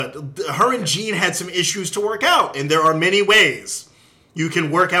her and Jean had some issues to work out, and there are many ways you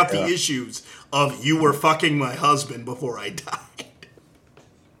can work out the issues of you were fucking my husband before I died.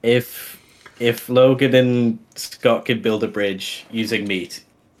 If Logan and Scott could build a bridge using meat,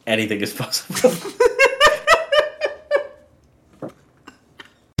 anything is possible.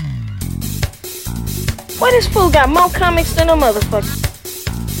 Why this fool got more comics than a motherfucker?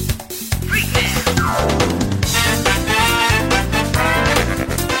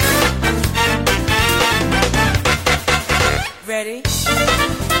 Ready?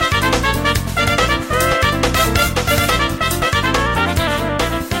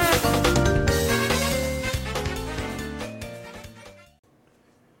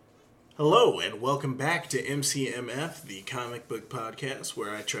 Hello, and welcome back to MCMF, the comic book podcast,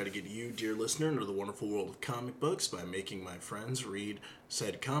 where I try to get you, dear listener, into the wonderful world of comic books by making my friends read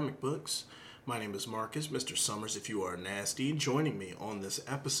said comic books. My name is Marcus, Mr. Summers, if you are nasty. Joining me on this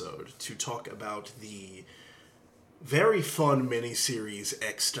episode to talk about the very fun miniseries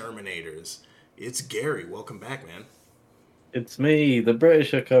X-Terminators, it's Gary. Welcome back, man. It's me, the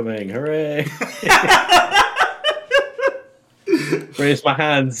British are coming, hooray! Raise my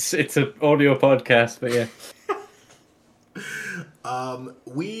hands. It's an audio podcast, but yeah.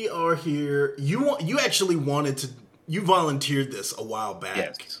 We are here. You actually wanted to. You volunteered this a while back.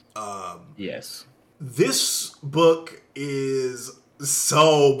 Yes. Yes. This book is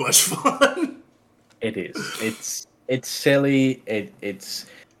so much fun. It is. It's silly. It's.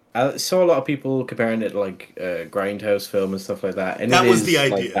 I saw a lot of people comparing it to like Grindhouse film and stuff like that, and that was is the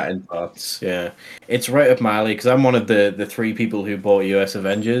idea. Like that in parts. Yeah, it's right up my alley because I'm one of the three people who bought US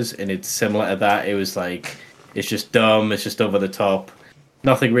Avengers, and it's similar to that. It was like it's just dumb. It's just over the top.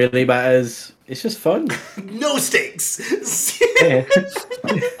 Nothing really matters. It's just fun. No stakes. Yeah.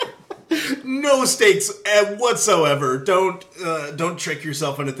 No stakes whatsoever. Don't trick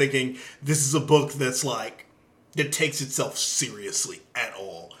yourself into thinking this is a book that's like that takes itself seriously at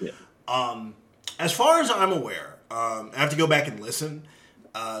all. Yeah. As far as I'm aware, I have to go back and listen.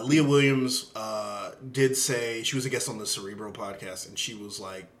 Leah Williams did say, she was a guest on the Cerebro podcast, and she was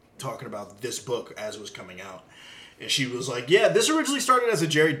like talking about this book as it was coming out. And she was like, yeah, this originally started as a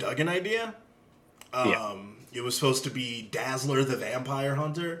Jerry Duggan idea. It was supposed to be Dazzler the Vampire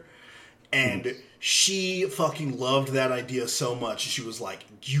Hunter. And she fucking loved that idea so much. She was like,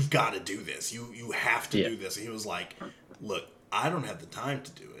 you've got to do this. You have to do this. And he was like, look, I don't have the time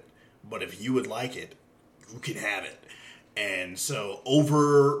to do it. But if you would like it, you can have it. And so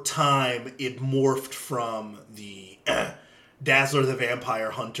over time, it morphed from the Dazzler the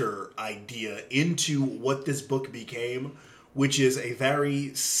Vampire Hunter idea into what this book became, which is a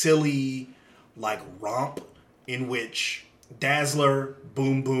very silly, like, romp in which Dazzler,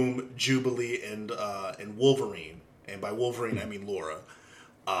 Boom Boom, Jubilee, and Wolverine, and by Wolverine I mean Laura,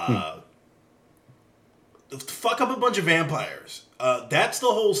 fuck up a bunch of vampires. That's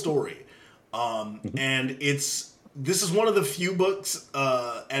the whole story. And this is one of the few books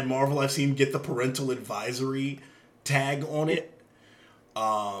at Marvel I've seen get the parental advisory tag on it.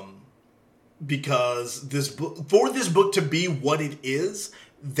 Because for this book to be what it is,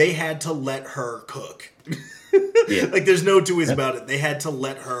 they had to let her cook. Yeah. Like, there's no two ways about it. They had to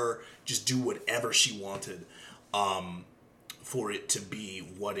let her just do whatever she wanted for it to be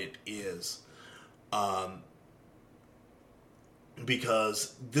what it is.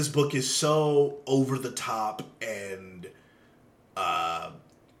 Because this book is so over the top and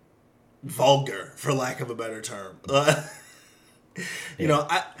vulgar, for lack of a better term. You know,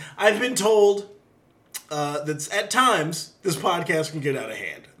 I've been told that at times this podcast can get out of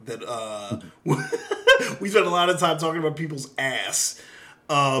hand. That we spend a lot of time talking about people's ass.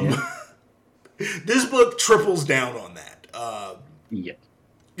 This book triples down on that. Yeah.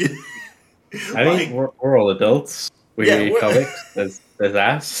 I think we're all adults. We read comics. There's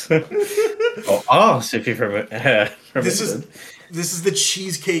ass. Or ass, if you've This is the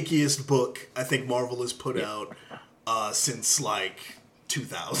cheesecakiest book I think Marvel has put out since like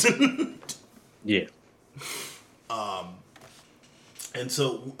 2000. Yeah. And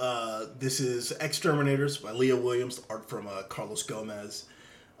so this is X-Terminators by Leah Williams, art from Carlos Gomez.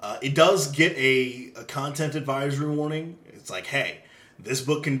 It does get a content advisory warning. It's like, hey, this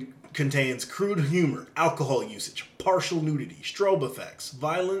book contains crude humor, alcohol usage, partial nudity, strobe effects,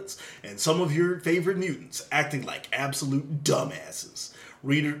 violence, and some of your favorite mutants acting like absolute dumbasses.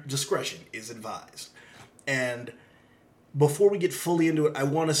 Reader discretion is advised. And before we get fully into it, I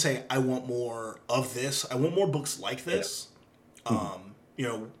want to say I want more of this. I want more books like this. You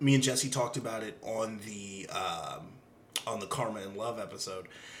know, me and Jesse talked about it on the Karma and Love episode.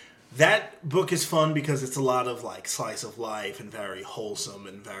 That book is fun because it's a lot of like slice of life and very wholesome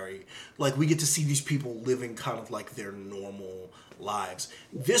and very like we get to see these people living kind of like their normal lives.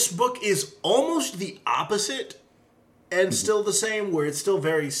 This book is almost the opposite and still the same, where it's still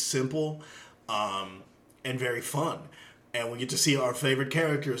very simple and very fun. And we get to see our favorite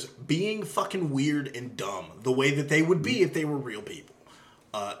characters being fucking weird and dumb the way that they would be if they were real people.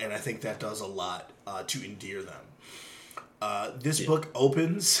 And I think that does a lot to endear them. This book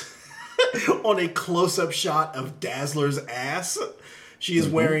opens on a close-up shot of Dazzler's ass. She is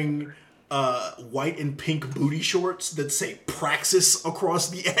wearing white and pink booty shorts that say Praxis across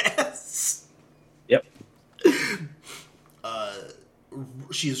the ass. Yep.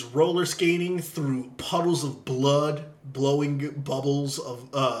 She is roller skating through puddles of blood, blowing bubbles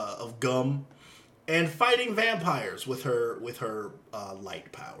of gum, and fighting vampires with her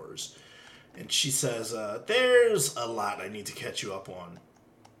light powers. And she says, "There's a lot I need to catch you up on.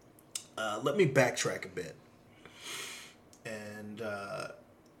 Let me backtrack a bit." And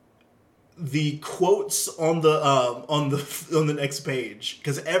the quotes on the next page,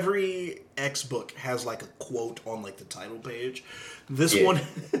 because every X book has like a quote on like the title page. This one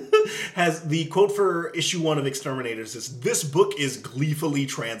has the quote for issue 1 of X-Terminators is, "This book is gleefully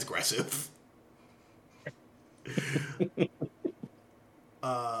transgressive."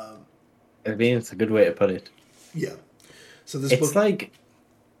 I mean, it's a good way to put it. Yeah. So it's like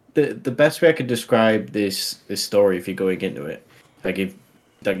the best way I could describe this story if you're going into it.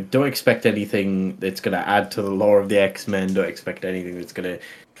 Don't expect anything that's going to add to the lore of the X-Men. Don't expect anything that's going to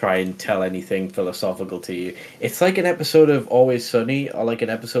try and tell anything philosophical to you. It's like an episode of Always Sunny or like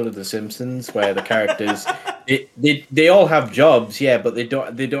an episode of The Simpsons where the characters they all have jobs, yeah, but they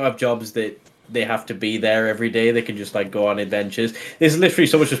don't have jobs that they have to be there every day. They can just like go on adventures. There's literally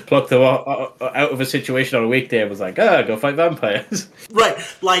someone just plucked them out of a situation on a weekday and was like, go fight vampires. Right.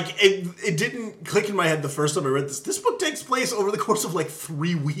 Like, it didn't click in my head the first time I read this. This book takes place over the course of like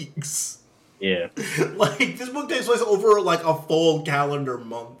 3 weeks. Yeah. Like, this book takes place over like a full calendar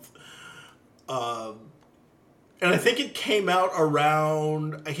month. And I think it came out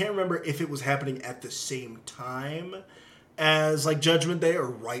around, I can't remember if it was happening at the same time as like Judgment Day or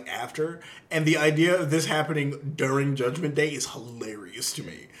right after. And the idea of this happening during Judgment Day is hilarious to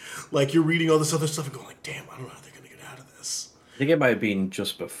me. Like, you're reading all this other stuff and going like, damn, I don't know how they're going to get out of this. I think it might have been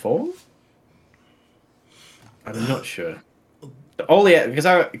just before. I'm not sure. On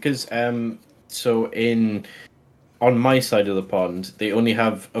my side of the pond, they only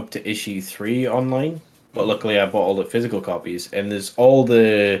have up to issue 3 online. But luckily I bought all the physical copies, and there's all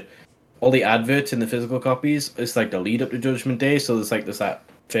the adverts in the physical copies. It's like the lead up to Judgment Day, so there's that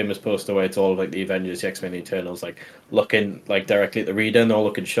famous poster where it's all of like the Avengers, the X-Men, the Eternals, like looking like directly at the reader and all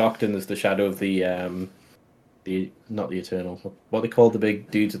looking shocked, and there's the shadow of the not the Eternal, what are they called, the big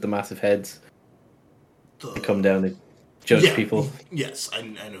dudes with the massive heads? They come down and judge people. Yes, I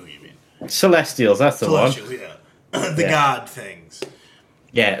know who you mean. Celestials, that's the one. Celestials, yeah. The god things.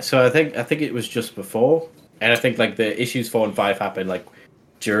 Yeah, so I think it was just before, and I think like the issues 4 and 5 happened like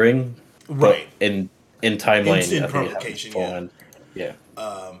during, right, in timeline. In publication, yeah.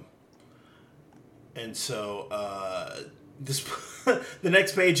 And so this the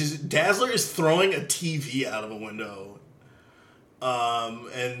next page is Dazzler is throwing a TV out of a window,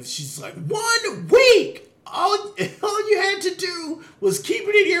 and she's like, 1 week. All you had to do was keep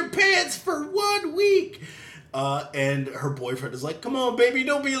it in your pants for 1 week. And her boyfriend is like, come on, baby,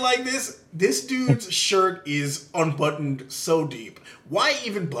 don't be like this. This dude's shirt is unbuttoned so deep. Why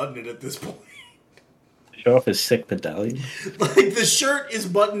even button it at this point? Show off his sick medallion. Like, the shirt is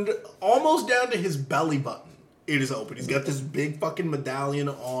buttoned almost down to his belly button. It is open. He's got this big fucking medallion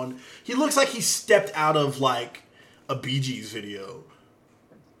on. He looks like he stepped out of, like, a Bee Gees video.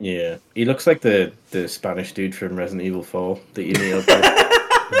 Yeah. He looks like the Spanish dude from Resident Evil 4 that you nailed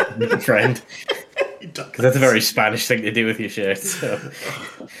with a friend. Because that's a very Spanish thing to do with your shirt. So.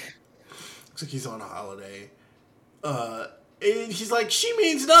 Looks like he's on a holiday. And he's like, she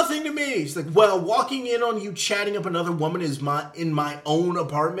means nothing to me. She's like, well, walking in on you chatting up another woman in my own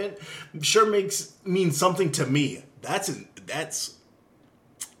apartment sure means something to me. That's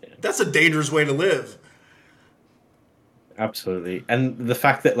a dangerous way to live. Absolutely. And the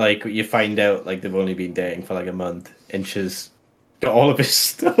fact that like you find out like they've only been dating for like a month and she's got all of his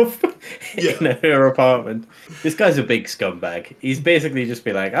stuff in her apartment. This guy's a big scumbag. He's basically just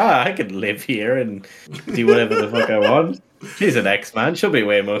been like, I can live here and do whatever the fuck I want. She's an X-Man. She'll be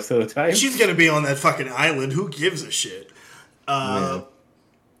away most of the time. She's going to be on that fucking island. Who gives a shit?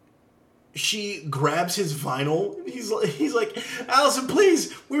 She grabs his vinyl. He's like, Allison,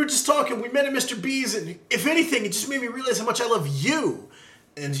 please. We were just talking. We met at Mr. B's, and if anything, it just made me realize how much I love you.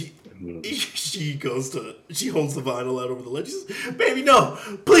 And she holds the vinyl out over the ledge. She says, "Baby, no,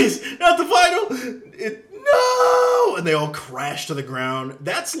 please, not the vinyl, no!" And they all crash to the ground.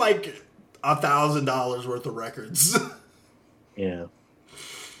 That's like $1,000 worth of records. Yeah,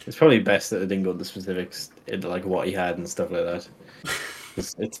 it's probably best that I didn't go into specifics into like what he had and stuff like that.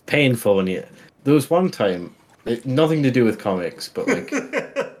 It's painful when you. There was one time, nothing to do with comics, but like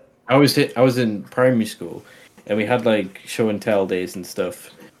I was in primary school, and we had like show and tell days and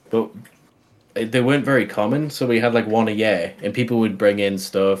stuff, but they weren't very common. So we had like one a year, and people would bring in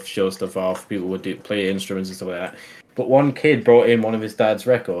stuff, show stuff off. People would play instruments and stuff like that. But one kid brought in one of his dad's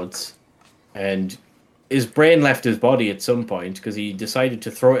records, and his brain left his body at some point because he decided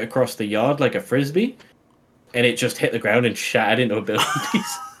to throw it across the yard like a frisbee, and it just hit the ground and shattered into a billion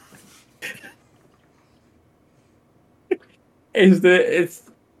pieces.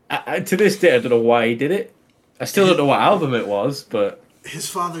 To this day, I don't know why he did it. I still don't know what album it was, but his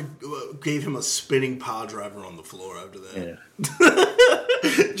father gave him a spinning power driver on the floor after that.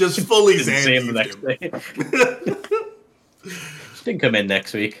 Yeah. Just fully see the next day. She didn't come in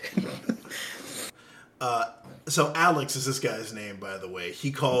next week. So Alex is this guy's name, by the way.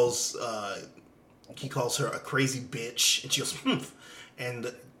 He calls her a crazy bitch, and she goes,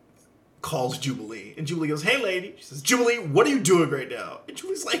 and calls Jubilee. And Jubilee goes, "Hey, lady." She says, "Jubilee, what are you doing right now?" And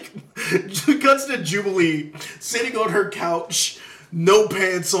Jubilee's like, cuts to Jubilee sitting on her couch, no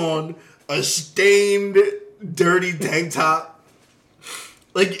pants on, a stained, dirty tank top.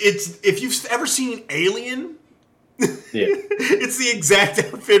 Like, if you've ever seen Alien, it's the exact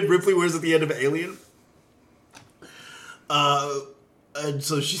outfit Ripley wears at the end of Alien. And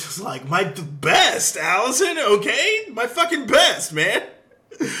so she's like, "My best, Allison, okay? My fucking best, man."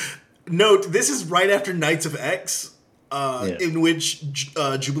 Note, this is right after Knights of X, in which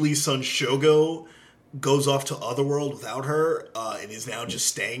Jubilee's son Shogo goes off to Otherworld without her, and is now just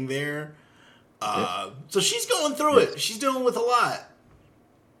staying there. So she's going through it. She's dealing with a lot.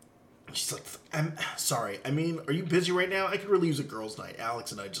 She's like, "I'm sorry. I mean, are you busy right now? I could really use a girls' night.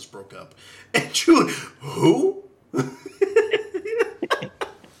 Alex and I just broke up." And Jubilee, who?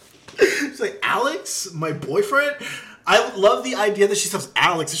 She's like, "Alex, my boyfriend?" I love the idea that she says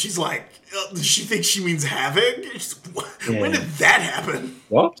Alex, and she's like, she thinks she means Havoc. When did that happen?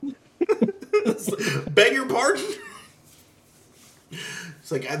 What? Beg your pardon?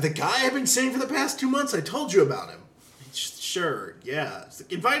 It's like, "The guy I've been seeing for the past 2 months, I told you about him." Sure, yeah. It's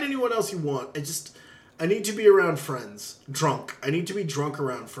like, "Invite anyone else you want. I need to be around friends. Drunk. I need to be drunk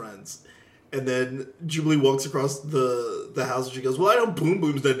around friends." And then Jubilee walks across the house and she goes, "Well, I know Boom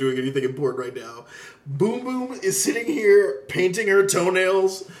Boom's not doing anything important right now. Boom Boom is sitting here painting her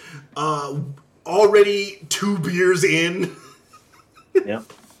toenails, already 2 beers in." Yeah.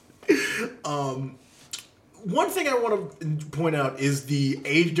 One thing I want to point out is the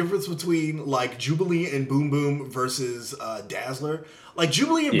age difference between like Jubilee and Boom Boom versus Dazzler. Like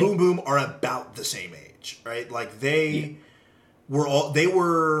Jubilee and Boom Boom are about the same age, right? Like they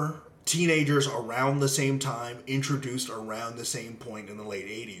were teenagers around the same time, introduced around the same point in the late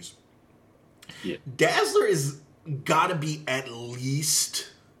 80s. Yeah. Dazzler is gotta be at least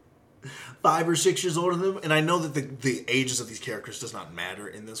 5 or 6 years older than them, and I know that the ages of these characters does not matter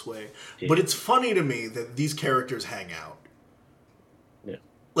in this way, but it's funny to me that these characters hang out. Yeah.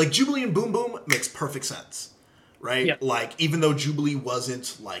 Like Jubilee and Boom Boom makes perfect sense, right? Yeah. Like even though Jubilee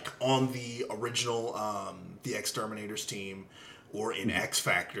wasn't like on the original the X-Terminators team or in X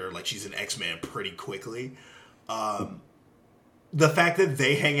Factor, like she's an X-Man pretty quickly. The fact that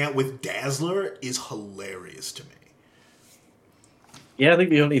they hang out with Dazzler is hilarious to me. Yeah, I think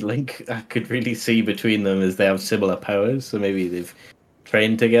the only link I could really see between them is they have similar powers, so maybe they've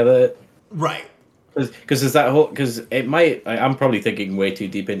trained together. Right. Because there's that whole... Because it might... I'm probably thinking way too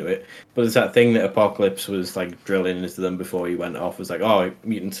deep into it, but there's that thing that Apocalypse was, like, drilling into them before he went off. It was like, oh,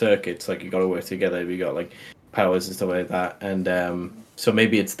 mutant circuits, like, you gotta work together. We got, like, powers and stuff like that. And so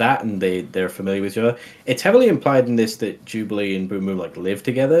maybe it's that, and they're familiar with each other. It's heavily implied in this that Jubilee and Boom Boom, like, live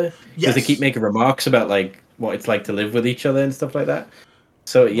together. Because they keep making remarks about, like, what it's like to live with each other and stuff like that.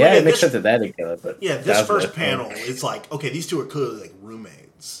 So, yeah, it makes sense that they're together. But this first panel, it's like, okay, these two are clearly, like,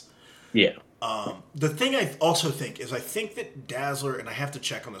 roommates. Yeah. The thing I also think is I think that Dazzler, and I have to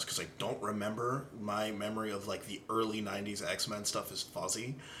check on this because I don't remember, my memory of like the early 90s X-Men stuff is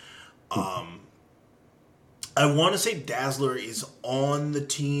fuzzy. I want to say Dazzler is on the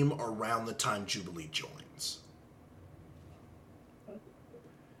team around the time Jubilee joins.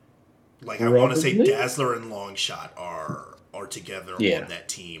 Like I want to say Dazzler and Longshot are together on that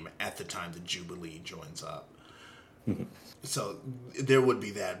team at the time that Jubilee joins up. So there would be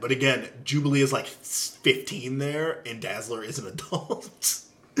that. But again, Jubilee is like 15 there, and Dazzler is an adult.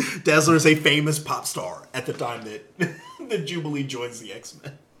 Dazzler is a famous pop star at the time that the Jubilee joins the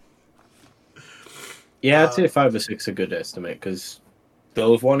X-Men. Yeah, I'd say 5 or 6 a good estimate, because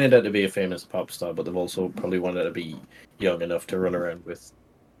they'll have wanted her to be a famous pop star, but they've also probably wanted her to be young enough to run around with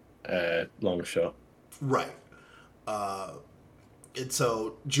Longshot. Right. And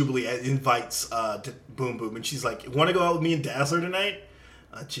so Jubilee invites Boom Boom, and she's like, "Want to go out with me and Dazzler tonight?"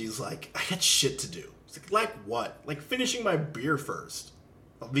 She's like, "I got shit to do." It's like what? Like finishing my beer first.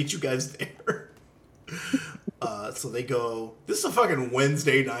 I'll meet you guys there. So they go. This is a fucking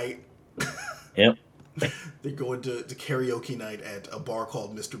Wednesday night. Yep. They're going to karaoke night at a bar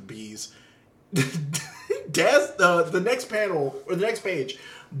called Mr. B's. The next panel, or the next page,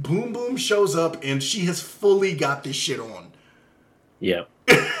 Boom Boom shows up and she has fully got this shit on. Yeah.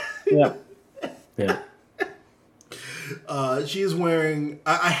 Yeah. Yeah. She is wearing...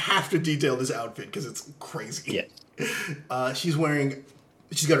 I have to detail this outfit because it's crazy. Yeah. She's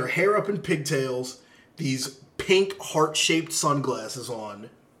got her hair up in pigtails, these pink heart-shaped sunglasses on,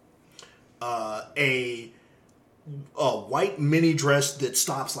 a white mini dress that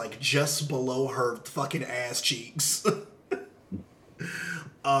stops like just below her fucking ass cheeks.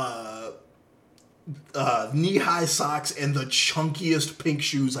 Knee-high socks and the chunkiest pink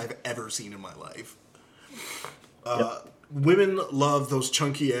shoes I've ever seen in my life. Women love those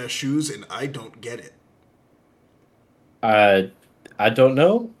chunky ass shoes, and I don't get it. I don't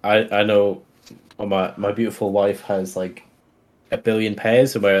know. I know my beautiful wife has like a billion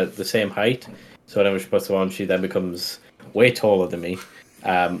pairs, and we're the same height. So whenever she puts them on, she then becomes way taller than me.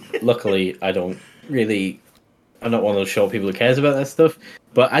 Luckily, I'm not one of those short people who cares about that stuff.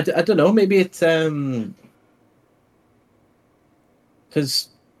 But I don't know. Maybe it's because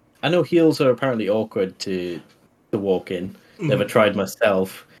I know heels are apparently awkward to walk in. Never tried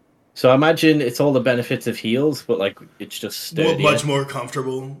myself. So I imagine it's all the benefits of heels, but like it's just sturdier. Much more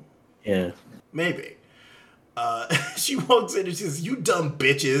comfortable. Yeah. Maybe. She walks in and she says, "You dumb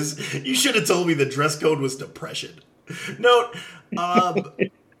bitches. You should have told me the dress code was depression." Note,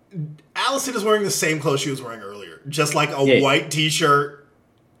 Allison is wearing the same clothes she was wearing earlier. Just like a white t-shirt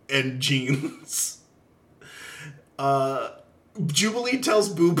and jeans. Jubilee tells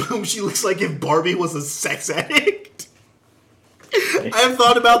Boom Boom she looks like if Barbie was a sex addict. I have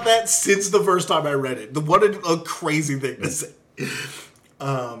thought about that since the first time I read it. What a crazy thing to say.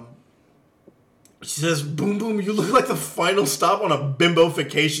 She says, "Boom Boom, you look like the final stop on a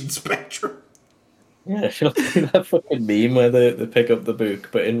bimbofication spectrum." Yeah, she looks like that fucking meme where they pick up the book,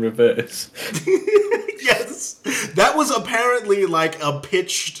 but in reverse. Yes. That was apparently like a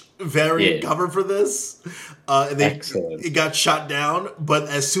pitched variant cover for this. Excellent. It got shot down, but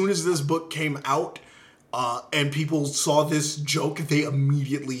as soon as this book came out, and people saw this joke, they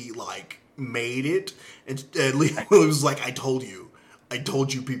immediately like made it. And Leah Williams was like, I told you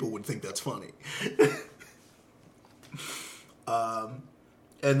people would think that's funny.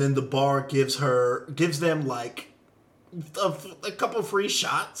 And then the bar gives them like a couple free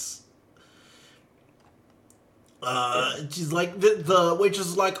shots. She's like, the waitress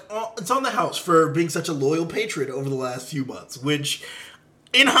is like, "Oh, it's on the house for being such a loyal patron over the last few months," which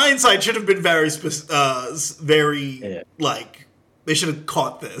in hindsight should have been very like, they should have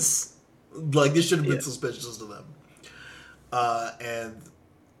caught this. Like, this should have been suspicious to them. And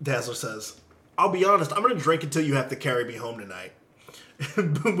Dazzler says, "I'll be honest, I'm going to drink until you have to carry me home tonight."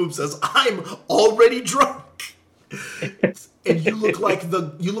 And Boom Boom says, "I'm already drunk." And you look like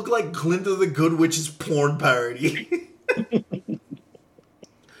Glinda the Good Witch's porn parody.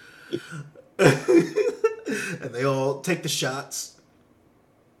 And they all take the shots.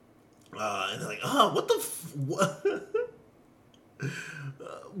 And they're like, what the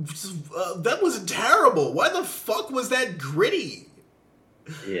that was terrible. Why the fuck was that gritty?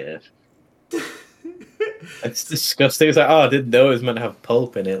 Yeah. It's disgusting. It's like, I didn't know it was meant to have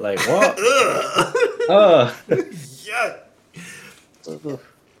pulp in it. Like, what? Yeah.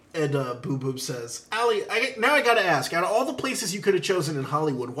 And Boom Boom says, "Allie, now I gotta ask, out of all the places you could have chosen in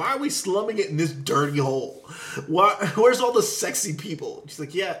Hollywood, why are we slumming it in this dirty hole? Where's all the sexy people?" She's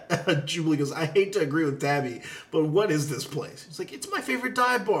like, "Yeah." Jubilee goes, "I hate to agree with Tabby, but what is this place?" She's like, "It's my favorite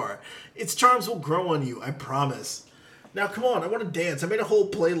dive bar. Its charms will grow on you, I promise. Now come on, I want to dance. I made a whole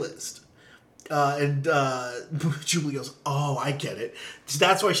playlist." And Jubilee goes, "Oh, I get it.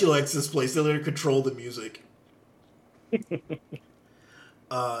 That's why she likes this place. They let her control the music."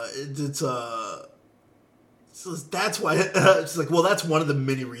 So that's why she's like, "Well, that's one of the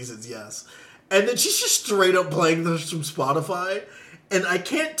many reasons, yes." And then she's just straight up playing this from Spotify, and I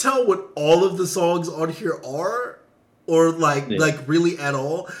can't tell what all of the songs on here are, or like really at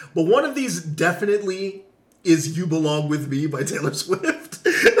all. But one of these definitely is "You Belong With Me" by Taylor Swift.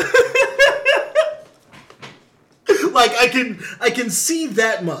 Like, I can see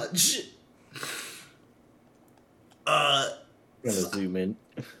that much. Gonna zoom in.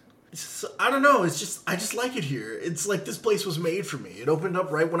 So, I don't know. It's just I just like it here. It's like this place was made for me. It opened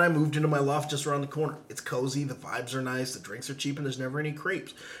up right when I moved into my loft just around the corner. It's cozy. The vibes are nice. The drinks are cheap, and there's never any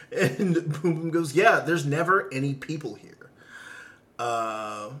crepes. And Boom Boom goes, "Yeah, there's never any people here."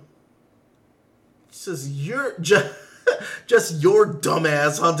 He says, "You're just your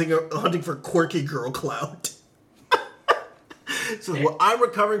dumbass hunting for quirky girl clout." So, well, I'm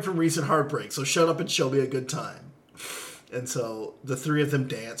recovering from recent heartbreak, so shut up and show me a good time. And so the three of them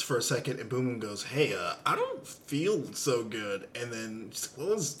dance for a second, and Boom Boom goes, "Hey, I don't feel so good." And then she's like,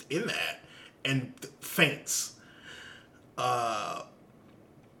 "What was in that?" And faints. They're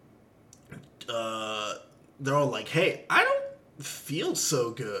all like, "Hey, I don't feel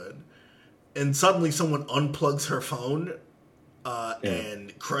so good." And suddenly someone unplugs her phone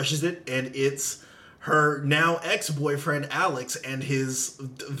and crushes it, and it's her now ex-boyfriend Alex and his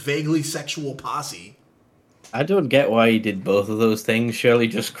vaguely sexual posse. I don't get why he did both of those things. Surely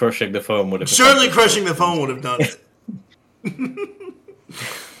just crushing the phone would have... Surely crushing the phone would have done it.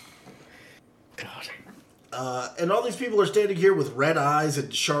 God. And all these people are standing here with red eyes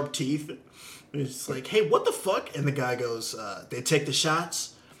and sharp teeth. And it's like, "Hey, what the fuck?" And the guy goes, "They take the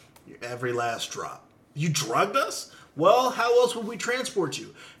shots, every last drop. You drugged us? Well, how else would we transport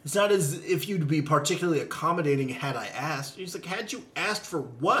you? It's not as if you'd be particularly accommodating had I asked." He's like, "Had you asked for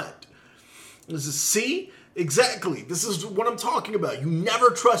what?" And this is, "See? Exactly. This is what I'm talking about. You never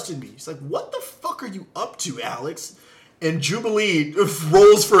trusted me." He's like, "What the fuck are you up to, Alex?" And Jubilee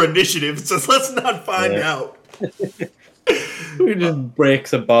rolls for initiative and says, "Let's not find out." Who just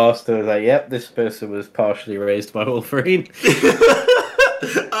breaks a bar store like, "Yep, this person was partially raised by Wolverine."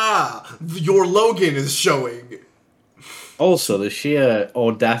 Your Logan is showing. Also, the sheer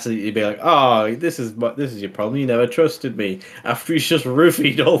audacity to be like, "Oh, this is your problem. You never trusted me." After he's just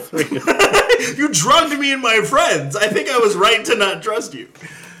roofied all three of them. You drugged me and my friends. I think I was right to not trust you.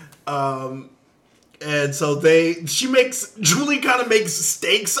 And so Julie kind of makes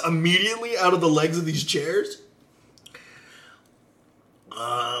steaks immediately out of the legs of these chairs.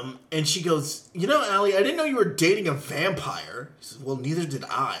 And she goes, "You know, Allie, I didn't know you were dating a vampire." He says, "Well, neither did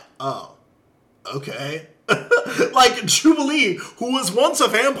I." "Oh, okay." Like, Jubilee, who was once a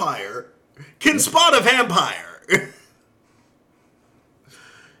vampire, can spot a vampire.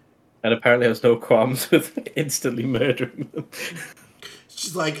 And apparently has no qualms with instantly murdering them.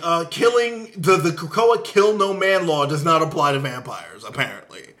 She's like, killing the Krakoa kill no man law does not apply to vampires,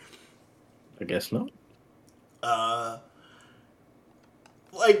 apparently. I guess not.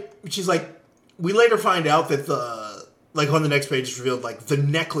 Like, she's like, we later find out that on the next page it's revealed, like, the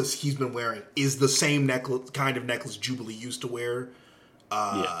necklace he's been wearing is the same kind of necklace Jubilee used to wear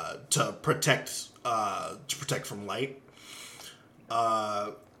to protect from light.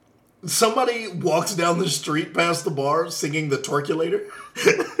 Somebody walks down the street past the bar singing the Torculator.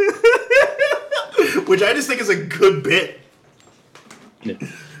 Which I just think is a good bit. Yeah.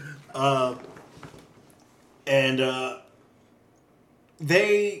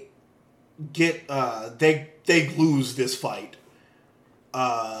 They get they lose this fight.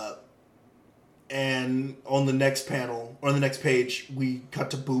 And on the next panel, or on the next page, we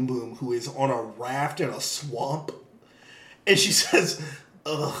cut to Boom Boom, who is on a raft in a swamp. And she says,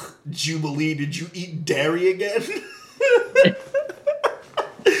 "Ugh, Jubilee, did you eat dairy again?"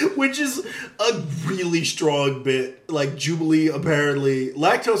 Which is a really strong bit. Like, Jubilee apparently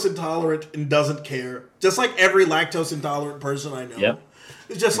lactose intolerant and doesn't care. Just like every lactose intolerant person I know. Yep.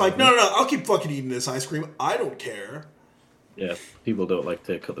 It's just like, no, I'll keep fucking eating this ice cream. I don't care. Yeah, people don't like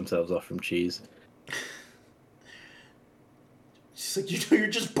to cut themselves off from cheese. She's like, you're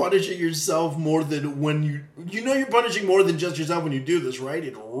just punishing yourself more than when you're punishing more than just yourself when you do this, right?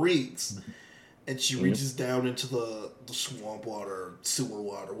 It reeks. And she reaches down into the swamp water, sewer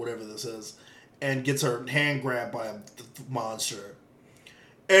water, whatever this is, and gets her hand grabbed by a monster.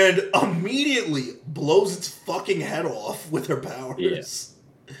 And immediately blows its fucking head off with her powers.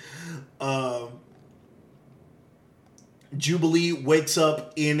 Yeah. Jubilee wakes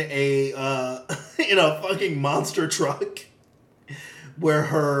up in a fucking monster truck where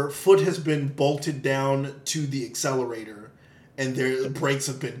her foot has been bolted down to the accelerator and the brakes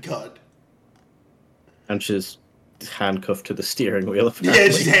have been cut. And she's handcuffed to the steering wheel. Yeah,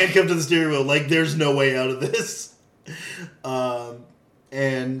 she's handcuffed to the steering wheel. Like, there's no way out of this.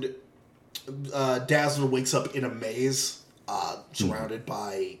 And Dazzler wakes up in a maze, surrounded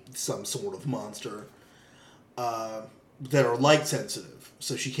by some sort of monster that are light sensitive,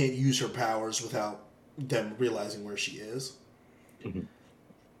 so she can't use her powers without them realizing where she is. Mm-hmm.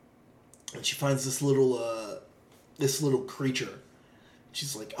 And she finds this little this little creature.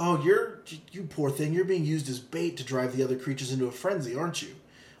 She's like, "Oh, you poor thing. You're being used as bait to drive the other creatures into a frenzy, aren't you?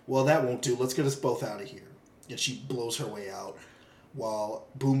 Well, that won't do. Let's get us both out of here." And she blows her way out, while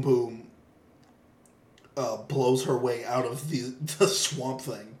Boom Boom blows her way out of the swamp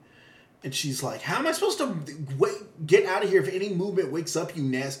thing. And she's like, "How am I supposed to get out of here if any movement wakes up you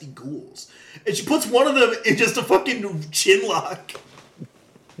nasty ghouls?" And she puts one of them in just a fucking chin lock.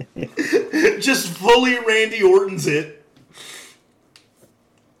 Just fully Randy Orton's it.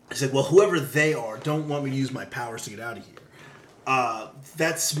 He's like, "Well, whoever they are don't want me to use my powers to get out of here.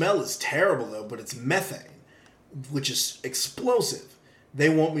 That smell is terrible, though, but it's methane, which is explosive. They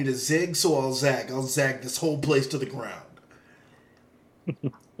want me to zig, so I'll zag. I'll zag this whole place to the ground."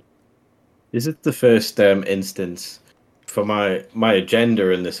 Is it the first instance for my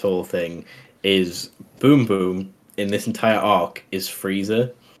agenda in this whole thing is Boom Boom in this entire arc is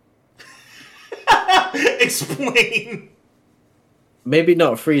Frieza? Explain. Maybe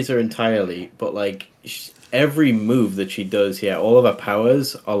not Frieza entirely, but like every move that she does, all of her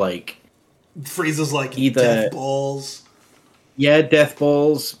powers are like Frieza's like either death balls. Yeah, death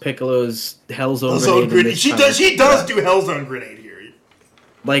balls, Piccolo's Hellzone grenade. She does do Hellzone grenade here.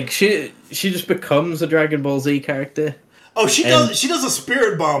 Like she just becomes a Dragon Ball Z character. Oh, she does a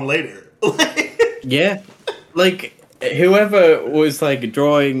spirit bomb later. Yeah, like whoever was like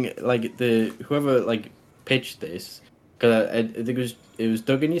drawing like whoever like pitched this, because I think it was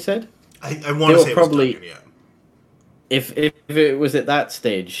Duggan. You said I want to say probably, it was Duggan, yeah. If it was at that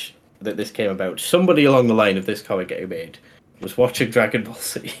stage that this came about, somebody along the line of this comic getting made was watching Dragon Ball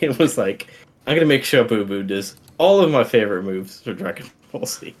Z. It was like, I'm gonna make sure Boo Boo does all of my favorite moves for Dragon Ball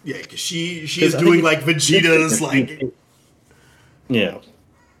Z. Yeah, because she is doing like Vegeta's like. Yeah.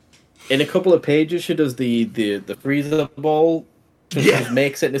 In a couple of pages, she does the Frieza ball. She just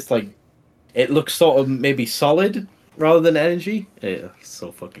makes it. And it's like it looks sort of maybe solid rather than energy. Yeah, it's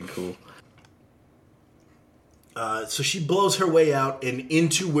so fucking cool. So she blows her way out and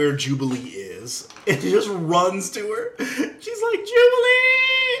into where Jubilee is, and just runs to her. She's like,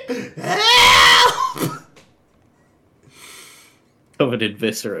 "Jubilee, help!" Covered in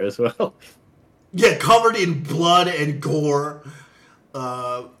viscera as well. Yeah, covered in blood and gore.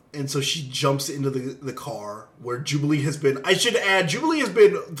 And so she jumps into the car where Jubilee has been... I should add, Jubilee has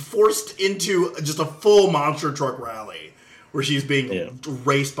been forced into just a full monster truck rally where she's being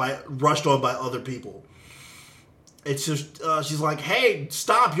rushed on by other people. It's just... she's like, "Hey,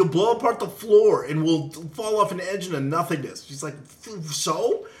 stop. You'll blow apart the floor and we'll fall off an edge into nothingness." She's like,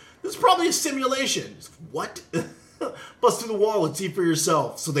 "So? This is probably a simulation." She's like, "What?" "Bust through the wall and see for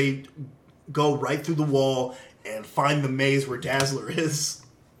yourself." So they go right through the wall and find the maze where Dazzler is.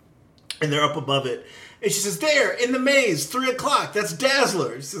 And they're up above it. And she says, "There, in the maze, 3 o'clock. That's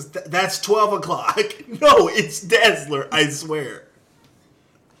Dazzler." She says, "That's 12 o'clock. No, it's Dazzler, I swear."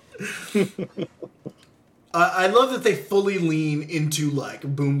 I love that they fully lean into, like,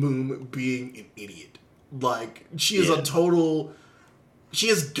 Boom Boom being an idiot. Like, she is a total... She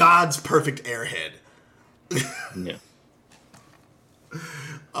is God's perfect airhead. Yeah.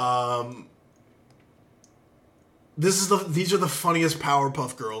 These are the funniest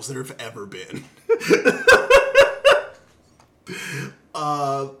Powerpuff Girls there have ever been.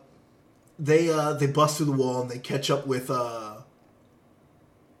 They bust through the wall and they catch up with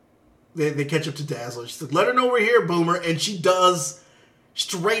they catch up to Dazzler. She's like, "Let her know we're here, Boomer," and she does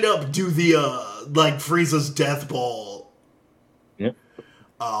straight up do the like Frieza's death ball. Yep.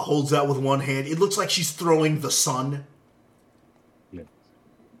 Holds out with one hand. It looks like she's throwing the sun.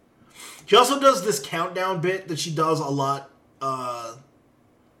 She also does this countdown bit that she does a lot.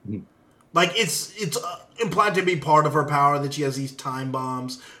 Like, it's implied to be part of her power that she has these time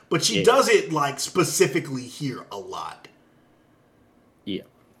bombs. But she does it, like, specifically here a lot. Yeah.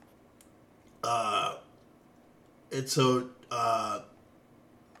 And so,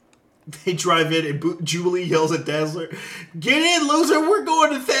 they drive in and Jubilee yells at Dazzler, "Get in, loser, we're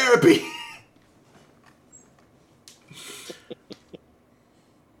going to therapy."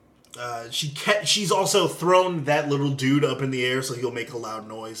 She's also thrown that little dude up in the air so he'll make a loud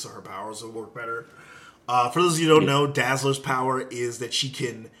noise so her powers will work better. For those of you who don't know, Dazzler's power is that she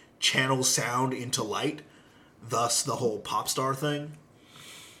can channel sound into light, thus the whole pop star thing.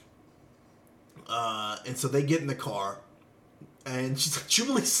 And so they get in the car, and she's like,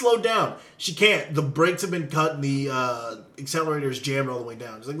 "Jubilee, slow down." She can't. The brakes have been cut and the accelerator is jammed all the way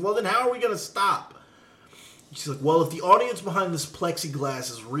down. She's like, "Well, then how are we going to stop?" She's like, "Well, if the audience behind this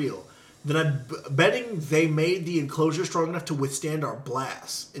plexiglass is real, then I'm betting they made the enclosure strong enough to withstand our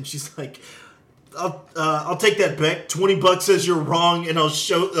blasts." And she's like, I'll take that bet. $20 says you're wrong, and I'll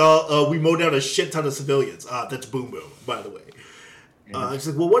show. We mow down a shit ton of civilians. That's Boom Boom, by the way. She's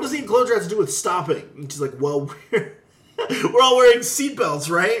like, well, what does the enclosure have to do with stopping? And she's like, well, we're all wearing seatbelts,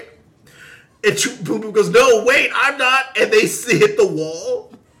 right? And Boom Boom goes, no, wait, I'm not. And they hit the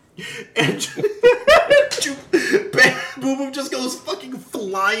wall. And Boom Boom just goes fucking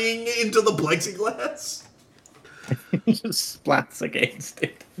flying into the plexiglass. Just splats against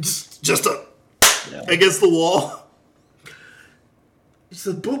it. Just against the wall. She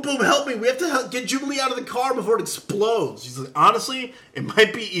said, Boom Boom, help me. We have to get Jubilee out of the car before it explodes. She's like, honestly, it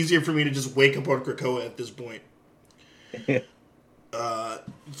might be easier for me to just wake up on Krakoa at this point. She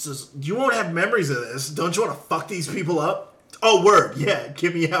says, you won't have memories of this. Don't you want to fuck these people up? Oh, word. Yeah,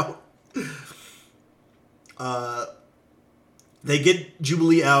 get me out. They get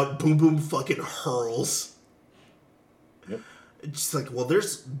Jubilee out. Boom Boom fucking hurls. Yep. And she's like, well,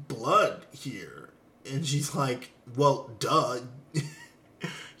 there's blood here. And she's like, well, duh.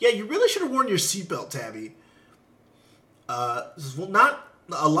 Yeah, you really should have worn your seatbelt, Tabby. Says, well, not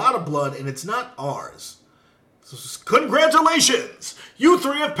a lot of blood, and it's not ours. Says, congratulations! You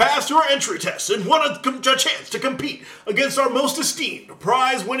three have passed your entry test and won a chance to compete against our most esteemed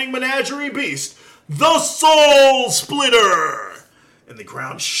prize-winning menagerie beast, the Soul Splitter! And the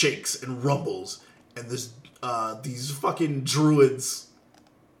ground shakes and rumbles, and these fucking druids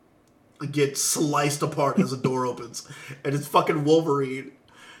get sliced apart as a door opens, and it's fucking Wolverine.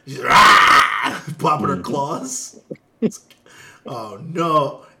 She's popping her claws. Oh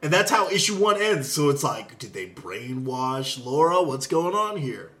no. And that's how issue 1 ends. So it's like, did they brainwash Laura? What's going on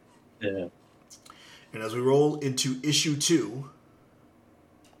here? Yeah. And as we roll into issue 2,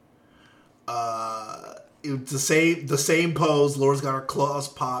 it's the same pose. Laura's got her claws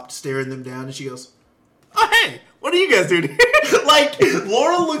popped, staring them down, and she goes, oh hey, what are you guys doing here? Like,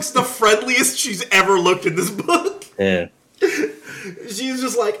 Laura looks the friendliest she's ever looked in this book. Yeah. She's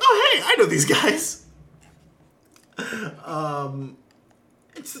just like, oh, hey, I know these guys.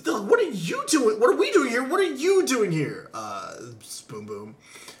 What are you doing? What are we doing here? What are you doing here? Boom Boom.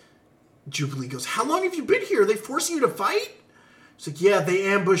 Jubilee goes, how long have you been here? Are they forcing you to fight? She's like, yeah, they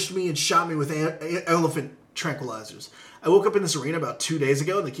ambushed me and shot me with elephant tranquilizers. I woke up in this arena about 2 days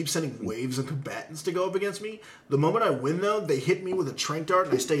ago, and they keep sending waves of combatants to go up against me. The moment I win, though, they hit me with a tranq dart,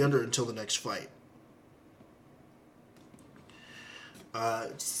 and I stay under until the next fight.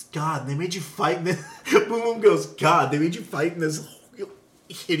 God, they made you fight in this. Boom Boom goes, God, they made you fight in this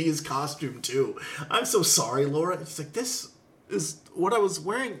hideous costume too. I'm so sorry, Laura. She's like, this is what I was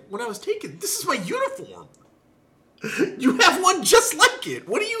wearing when I was taken. This is my uniform. You have one just like it.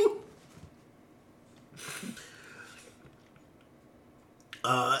 What are you?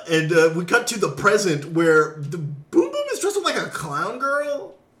 And we cut to the present where the Boom Boom is dressed up like a clown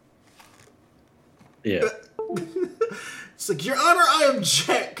girl. Yeah. It's like, Your Honor, I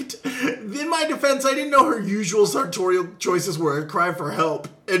object. In my defense, I didn't know her usual sartorial choices were a cry for help.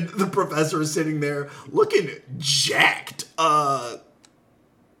 And the professor is sitting there looking jacked. Yeah.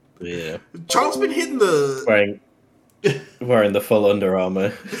 Charles been hitting the... Wearing the full Under Armour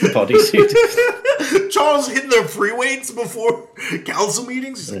bodysuit. Charles hitting their free weights before council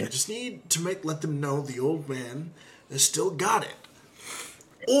meetings. He's like, I just need to let them know the old man has still got it.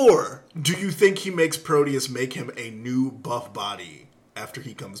 Or do you think he makes Proteus make him a new buff body after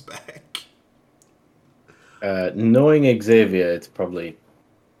he comes back? Knowing Xavier, it's probably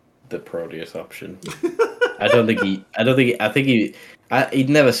the Proteus option. I think he'd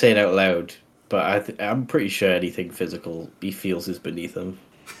never say it out loud, but I'm pretty sure anything physical he feels is beneath him.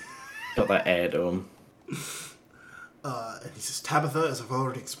 Got that air to him. And he says, Tabitha, as I've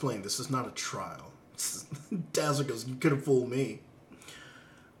already explained, this is not a trial. Dazzler goes, you couldn't fool me.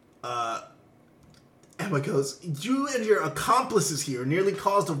 Emma goes, you and your accomplices here nearly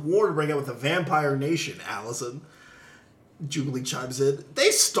caused a war to break out with the vampire nation, Allison. Jubilee chimes in.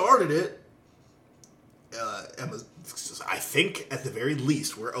 They started it. Emma says, I think at the very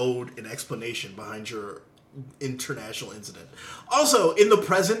least we're owed an explanation behind your international incident. Also, in the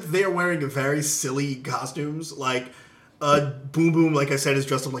present, they are wearing very silly costumes. Like, Boom Boom, like I said, is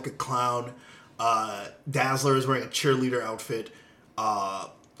dressed up like a clown. Dazzler is wearing a cheerleader outfit.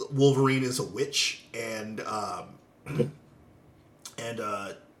 Wolverine is a witch, and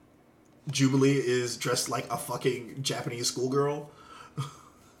Jubilee is dressed like a fucking Japanese schoolgirl.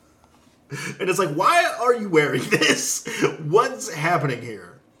 And it's like, why are you wearing this? What's happening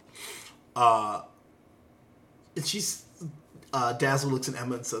here? And Dazzler looks at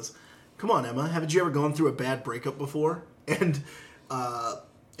Emma and says, come on, Emma, haven't you ever gone through a bad breakup before? And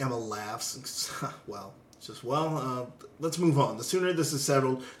Emma laughs and says, well, It's just, let's move on. The sooner this is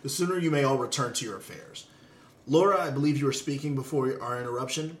settled, the sooner you may all return to your affairs. Laura, I believe you were speaking before our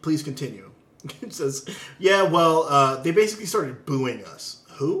interruption. Please continue. It says, they basically started booing us.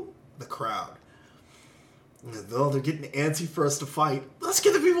 Who? The crowd. Well, they're getting antsy for us to fight. Let's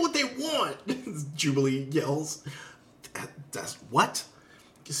give the people what they want. Jubilee yells. That's what?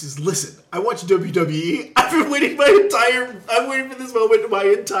 This is, listen, I watch WWE. I'm waiting for this moment my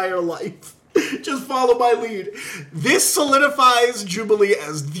entire life. Just follow my lead. This solidifies Jubilee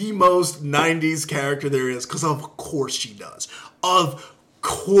as the most 90s character there is, because of course she does. Of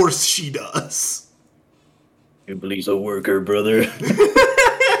course she does. Jubilee's a worker, brother.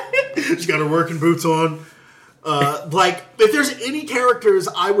 She's got her working boots on. If there's any characters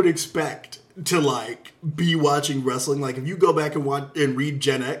I would expect to, be watching wrestling, if you go back and read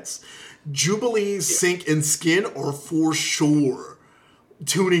Gen X, Jubilee, Sync, and Skin are for sure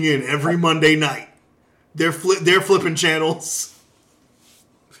tuning in every Monday night. They're flipping channels.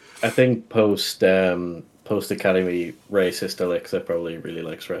 I think post Academy, Ray Sister Elixir probably really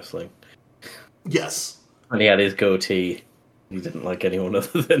likes wrestling. Yes. And he had his goatee. He didn't like anyone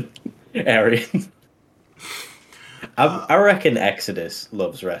other than Arian. I reckon Exodus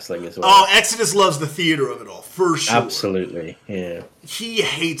loves wrestling as well. Oh, Exodus loves the theater of it all, for sure. Absolutely, yeah. He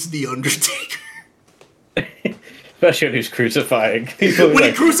hates The Undertaker. Especially when he's crucifying. When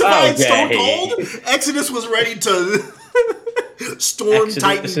he crucified Stone Cold, Exodus was ready to storm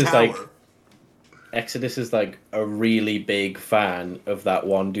Titan Tower. Exodus is a really big fan of that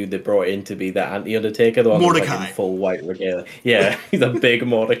one dude they brought in to be the anti-Undertaker, the one Mordecai. in full white regalia. Yeah, he's a big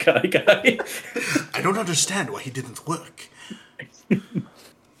Mordecai guy. I don't understand why he didn't work.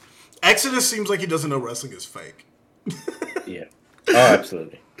 Exodus seems like he doesn't know wrestling is fake. Yeah. Oh,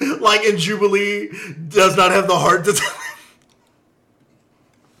 absolutely. And Jubilee does not have the heart to tell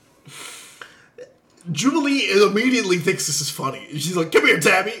Jubilee immediately thinks this is funny. She's like, come here,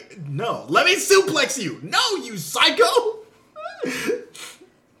 Tabby. No, let me suplex you. No, you psycho.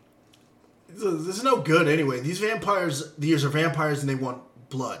 This is no good anyway. These are vampires and they want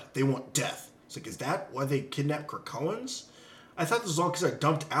blood. They want death. It's like, is that why they kidnapped Krakoans? I thought this was all because I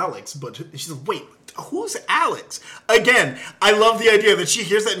dumped Alex, but she's like, wait, who's Alex? Again, I love the idea that she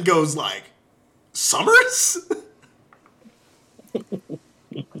hears that and goes Summers?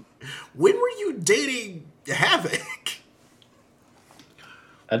 When were you dating Havoc?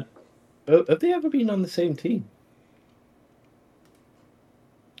 Have they ever been on the same team?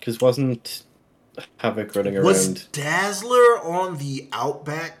 Because wasn't Havoc running around... Was Dazzler on the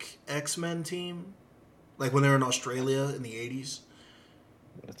Outback X-Men team? When they were in Australia in the 80s?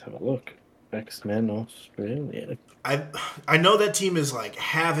 Let's have a look. X-Men Australia. I know that team is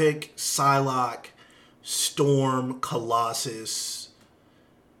Havoc, Psylocke, Storm, Colossus...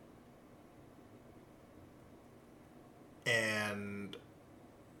 and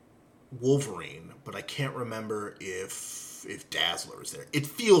Wolverine, but I can't remember if Dazzler is there. It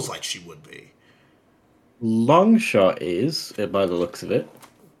feels like she would be. Longshot is, by the looks of it.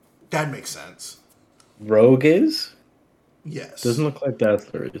 That makes sense. Rogue is? Yes. Doesn't look like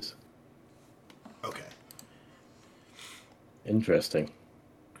Dazzler is. Okay. Interesting.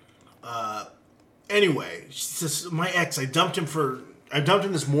 Anyway, she says, my ex, I dumped him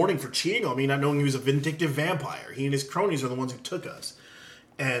this morning for cheating on me, not knowing he was a vindictive vampire. He and his cronies are the ones who took us.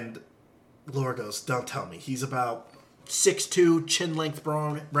 And Laura goes, don't tell me. He's about 6'2", chin-length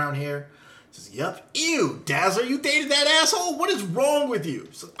brown hair. She says, yep. Ew, Dazzler, you dated that asshole? What is wrong with you?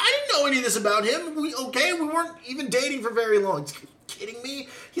 She says, I didn't know any of this about him. We weren't even dating for very long. Are you kidding me?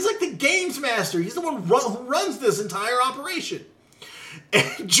 He's the games master. He's the one who runs this entire operation.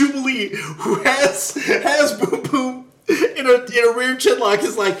 And Jubilee, who has Boom Boom in a rear chin lock,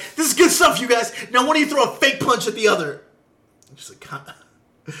 is like, this is good stuff, you guys. Now why don't you throw a fake punch at the other? She's like,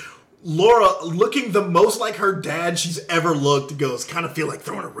 Laura, looking the most like her dad she's ever looked, goes, kind of feel like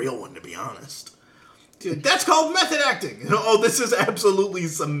throwing a real one, to be honest. Dude, that's called method acting. Oh, this is absolutely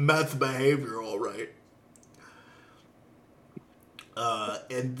some meth behavior, all right.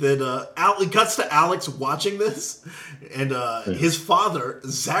 And then it cuts to Alex watching this, and his father,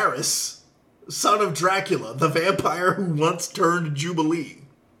 Zaris, son of Dracula, the vampire who once turned Jubilee,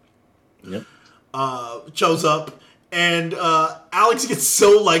 yep, shows up, and Alex gets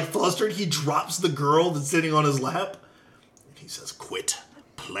so flustered he drops the girl that's sitting on his lap, and he says, "Quit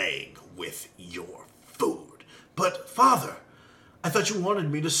playing with your food." But father, I thought you wanted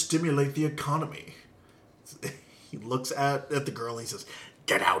me to stimulate the economy. He looks at the girl and he says,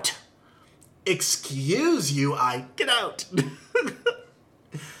 "Get out." "Excuse you, get out."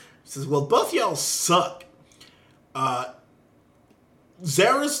 He says, "Well, both y'all suck."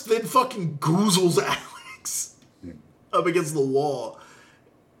 Zaris then fucking goozles Alex. rocks up against the wall.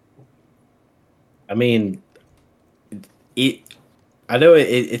 I mean, I know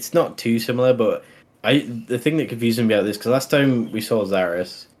it's not too similar, but the thing that confused me about this, because last time we saw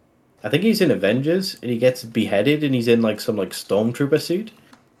Zaris, I think he's in Avengers and he gets beheaded and he's in like some like stormtrooper suit,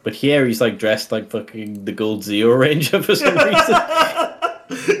 but here he's like dressed like fucking the Gold Zeo Ranger for some reason.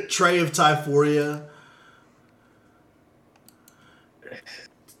 Tray of Typhoria.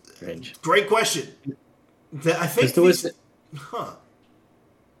 Strange. Great question. I think there was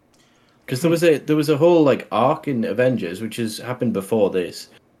because there was a whole like arc in Avengers which has happened before this,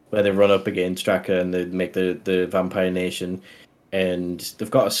 where they run up against Draka and they make the Vampire Nation, and they've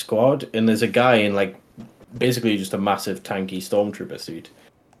got a squad, and there's a guy in like basically just a massive tanky stormtrooper suit,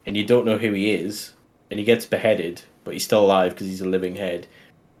 and you don't know who he is, and he gets beheaded, but he's still alive because he's a living head.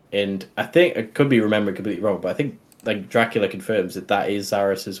 And I think I could be remembering completely wrong, but I think like Dracula confirms that is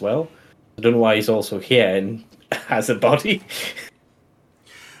Zaris as well. I don't know why he's also here and has a body.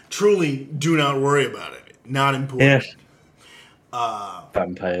 Truly, do not worry about it. Not important. Yeah.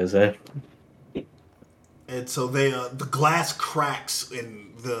 Vampires, eh? And so they the glass cracks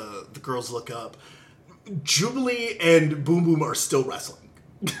and the girls look up. Jubilee and Boom Boom are still wrestling.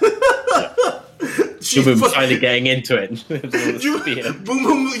 Boom Boom's finally getting into it. Boom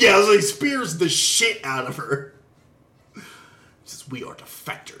Boom, yeah, so he spears the shit out of her. He says, "We are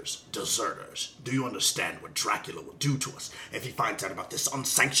defectors, deserters. Do you understand what Dracula will do to us if he finds out about this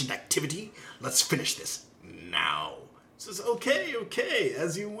unsanctioned activity? Let's finish this now." He says, okay,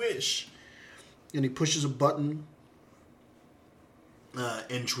 as you wish. And he pushes a button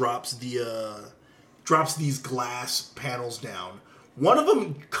and drops these glass panels down. One of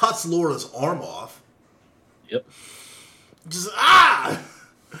them cuts Laura's arm off. Yep. Just, I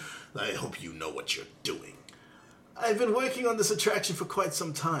hope you know what you're doing. I've been working on this attraction for quite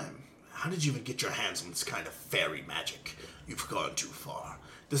some time. How did you even get your hands on this kind of fairy magic? You've gone too far.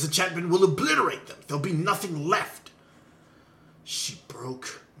 This enchantment will obliterate them. There'll be nothing left. She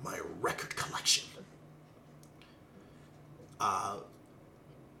broke my record collection.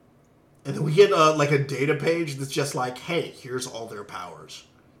 And then we get like a data page that's just like, hey, here's all their powers.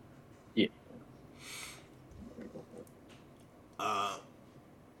 Yeah.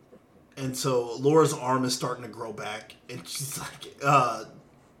 And so Laura's arm is starting to grow back, and she's like,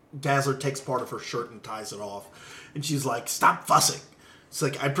 Dazzler takes part of her shirt and ties it off, and she's like, "Stop fussing." It's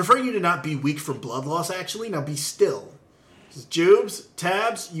like, "I'd prefer you to not be weak from blood loss, actually. Now be still." She says, "Jubes,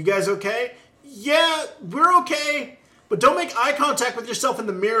 Tabs, you guys okay?" "Yeah, we're okay, but don't make eye contact with yourself in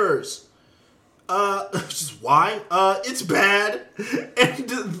the mirrors." Just why? It's bad. And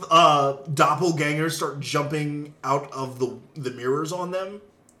doppelgangers start jumping out of the mirrors on them.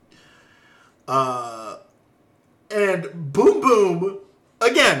 And Boom Boom,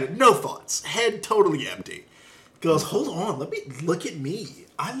 again, no thoughts. Head totally empty. Goes, "Hold on, look at me.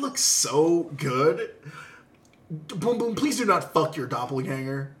 I look so good. Boom Boom, please do not fuck your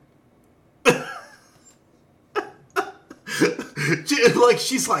doppelganger."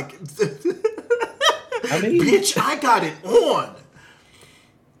 She's like, "Bitch, I got it on."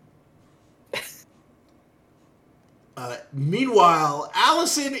 Meanwhile,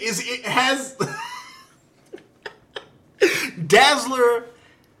 Allison has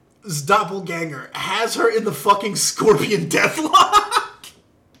Dazzler's doppelganger has her in the fucking Scorpion Deathlock.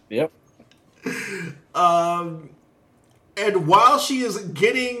 Yep. And while she is in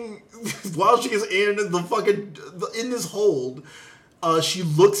the fucking in this hold, she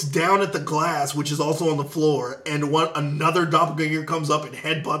looks down at the glass, which is also on the floor, and another doppelganger comes up and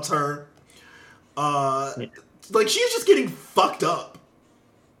headbutts her. Like, she's just getting fucked up.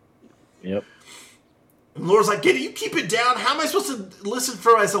 Yep. And Laura's like, "You keep it down. How am I supposed to listen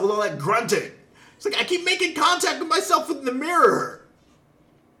for myself with all that grunting?" It's like, "I keep making contact with myself in the mirror."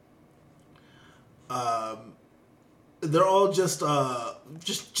 They're all just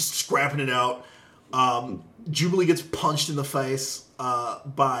scrapping it out. Jubilee gets punched in the face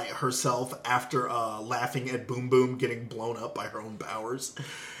by herself after laughing at Boom Boom getting blown up by her own powers.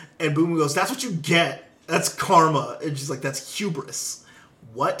 And Boom Boom goes, "That's what you get. That's karma." And she's like, "That's hubris."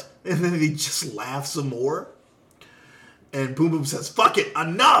 "What?" And then they just laugh some more. And Boom Boom says, "Fuck it,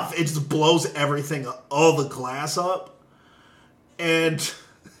 enough!" It just blows everything, all the glass up. And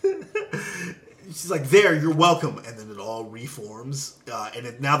she's like, "There, you're welcome." And then it all reforms.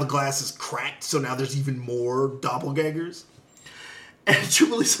 Now the glass is cracked, so now there's even more doppelgangers. And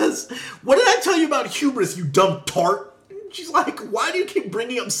Jubilee says, "What did I tell you about hubris, you dumb tart?" And she's like, "Why do you keep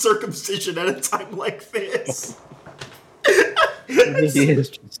bringing up circumcision at a time like this?" He is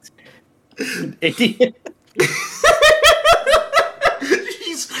just an idiot.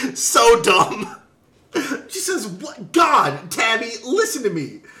 She's so dumb. She says, "What? God, Tabby, listen to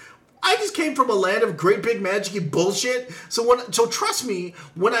me. I just came from a land of great big magic-y bullshit. So trust me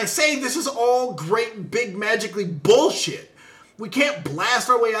when I say this is all great big magically bullshit. We can't blast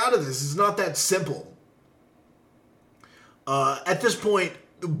our way out of this. It's not that simple." At this point,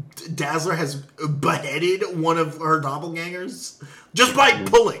 Dazzler has beheaded one of her doppelgangers just by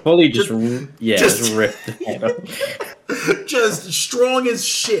pulling. Fully just ripped the head off. Just strong as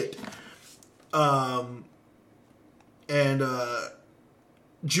shit.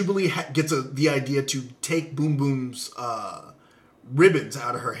 Jubilee gets the idea to take Boom Boom's ribbons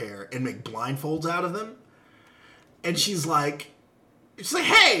out of her hair and make blindfolds out of them. And she's like,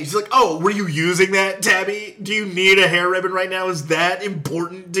 hey! She's like, oh, were you using that, Tabby? Do you need a hair ribbon right now? Is that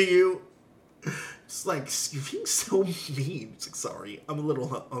important to you? It's like, you're being so mean. It's like, sorry, I'm a little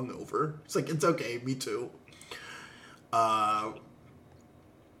hungover. It's like, it's okay, me too.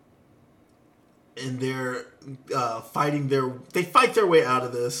 And they're they fight their way out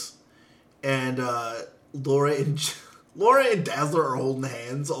of this, and Laura and Dazzler are holding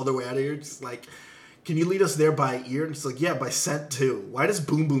hands all their way out of here. Just like, can you lead us there by ear? And she's like, yeah, by scent too. Why does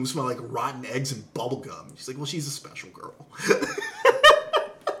Boom Boom smell like rotten eggs and bubblegum? She's like, well, she's a special girl.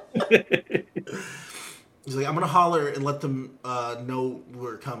 She's like, I'm gonna holler and let them know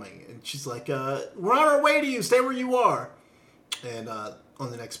we're coming. And she's like, we're on our way to you. Stay where you are. And on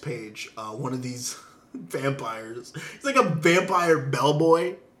the next page, one of these vampires, it's like a vampire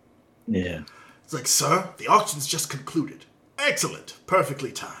bellboy. Yeah. It's like, sir, the auction's just concluded. Excellent.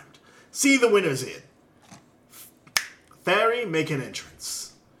 Perfectly timed. See the winners in. Fairy, make an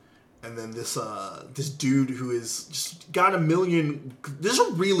entrance. And then this dude who is just got a million... This is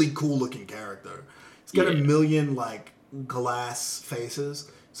a really cool looking character. He's got a million, like, glass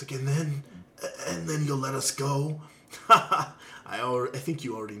faces. It's like, and then you'll let us go? I think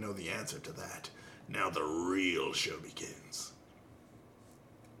you already know the answer to that. Now the real show begins.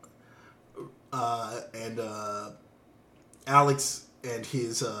 Alex and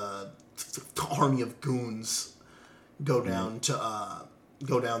his army of goons go down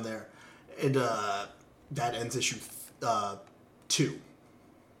there, and that ends issue 2.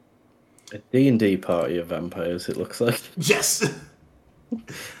 A D&D party of vampires, it looks like. Yes.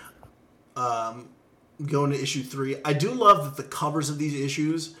 Going to issue 3. I do love that the covers of these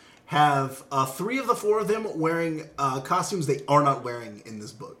issues have 3 of the 4 of them wearing costumes they are not wearing in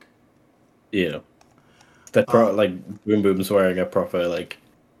this book. Yeah. Like, Boom Boom's wearing a proper, like,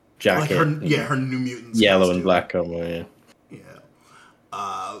 jacket. Like her New Mutants yellow costume. And black armor, yeah.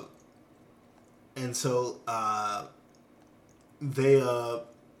 Yeah. And so, they,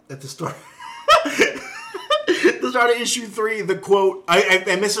 at the start... the start of issue 3, the quote...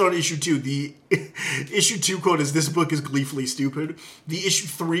 I missed it on issue 2. The issue 2 quote is, "This book is gleefully stupid." The issue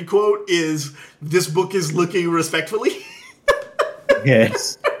 3 quote is, "This book is looking respectfully."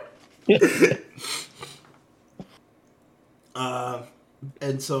 Yes.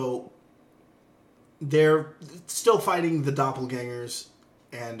 And so they're still fighting the doppelgangers,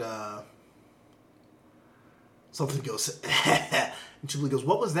 and something goes, and Jubilee goes,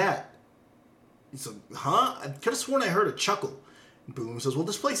 "What was that?" He's like, "Huh? I could have sworn I heard a chuckle." And Boom says, "Well,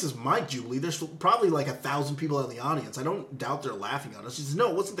 this place is my Jubilee. There's probably like 1,000 people in the audience. I don't doubt they're laughing at us." She says, "No,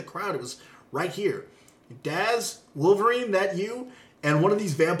 it wasn't the crowd. It was right here. Daz, Wolverine, that you?" And one of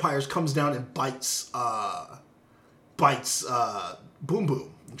these vampires comes down and bites Boom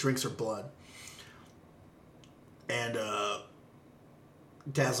Boom and drinks her blood. And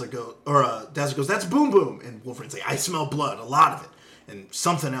Dazzler goes, "That's Boom Boom." And Wolverine's like, "I smell blood, a lot of it, and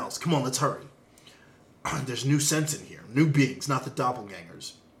something else. Come on, let's hurry. There's new scents in here, new beings, not the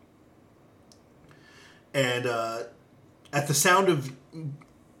doppelgangers." And at the sound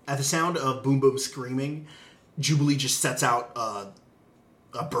of Boom Boom screaming, Jubilee just sets out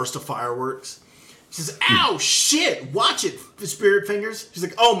a burst of fireworks. She says, "Ow, shit, watch it, Spirit Fingers." She's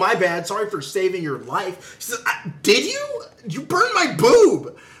like, "Oh, my bad, sorry for saving your life." She says, "Did you? You burned my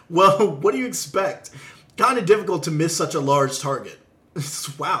boob." Well, what do you expect? Kind of difficult to miss such a large target.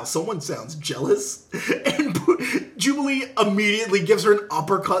 Wow, someone sounds jealous. And Jubilee immediately gives her an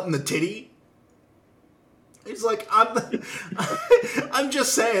uppercut in the titty. He's like, I'm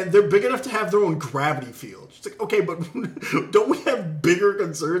just saying, they're big enough to have their own gravity field. She's like, okay, but don't we have bigger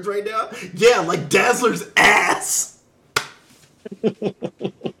concerns right now? Yeah, like Dazzler's ass.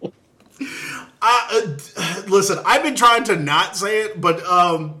 Listen, I've been trying to not say it, but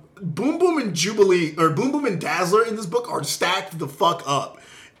Boom Boom and Jubilee, or Boom Boom and Dazzler in this book are stacked the fuck up.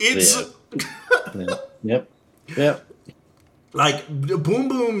 It's... Yeah. Yep. Like, Boom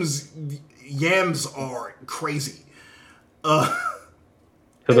Boom's yams are crazy. To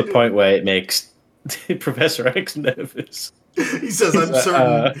the point where it makes Professor X nervous. He says, I'm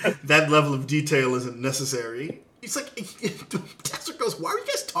certain that level of detail isn't necessary. He's like, Dazzler goes, why are you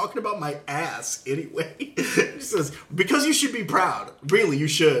guys talking about my ass anyway? He says, because you should be proud. Really, you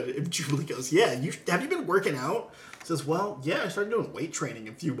should. If Jubilee goes, yeah, have you been working out? He says, well, yeah, I started doing weight training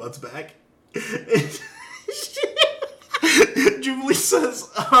a few months back. Jubilee says,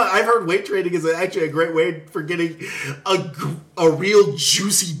 I've heard weight training is actually a great way for getting a real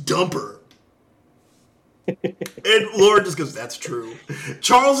juicy dumper. And Laura just goes, that's true.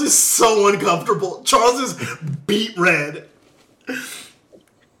 Charles is so uncomfortable. Charles is beet red.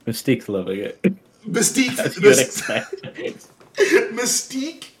 Mystique's loving it. Mystique.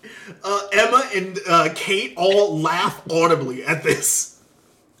 Mystique, Emma, and Kate all laugh audibly at this.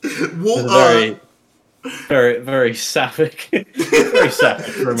 Very, very sapphic. Very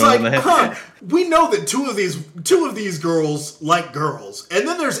sapphic for a moment. Like, we know that two of these girls like girls. And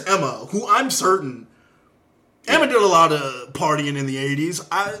then there's Emma, who I'm certain... Emma did a lot of partying in the 80s.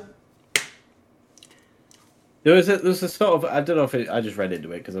 There was a sort of, I don't know if I just read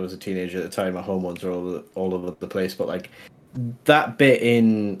into it because I was a teenager at the time. My hormones were all over the place. But like that bit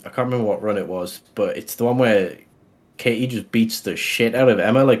in, I can't remember what run it was, but it's the one where Katie just beats the shit out of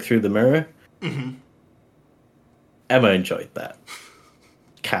Emma like through the mirror. Mm-hmm. Emma enjoyed that.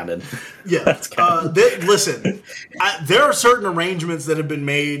 Canon. Yeah. That's canon. Listen, there are certain arrangements that have been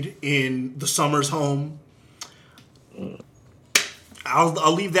made in the Summers home.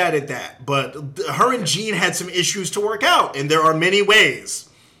 I'll leave that at that. But her and Jean had some issues to work out, and there are many ways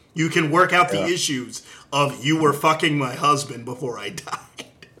you can work out the issues of you were fucking my husband before I died.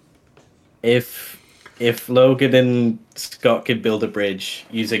 If Logan and Scott could build a bridge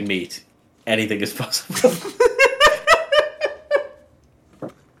using meat, anything is possible.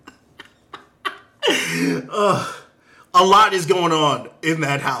 A lot is going on in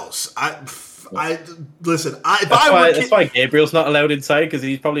that house. Listen. That's why Gabriel's not allowed inside, because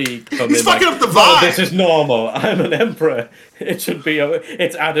he's probably he's fucking up the vibe. Oh, this is normal. I'm an emperor. It should be.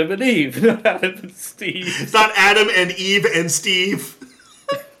 It's Adam and Eve, not Adam and Steve. It's not Adam and Eve and Steve.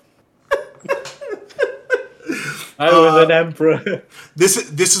 I was an emperor. This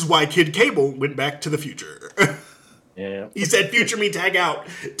is why Kid Cable went back to the future. Yeah. He said, "Future me, tag out,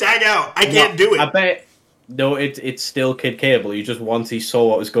 tag out. I can't do it." I bet. No, it's still Kid Cable. You just, once he saw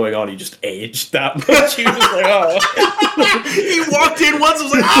what was going on, he just aged that much. He was like, oh. He walked in once and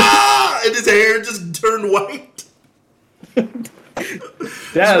was like, ah! And his hair just turned white.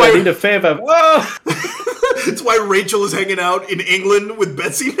 Yeah, I need a favor. Oh! That's why Rachel is hanging out in England with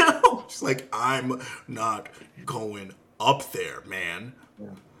Betsy now. She's like, I'm not going up there, man.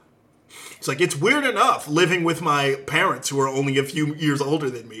 Yeah. It's like, it's weird enough living with my parents who are only a few years older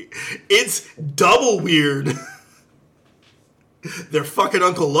than me. It's double weird. They're fucking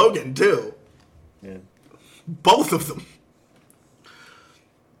Uncle Logan, too. Yeah. Both of them.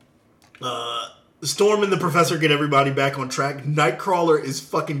 Storm and the Professor get everybody back on track. Nightcrawler is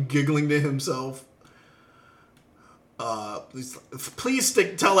fucking giggling to himself. Please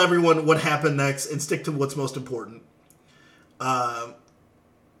tell everyone what happened next and stick to what's most important.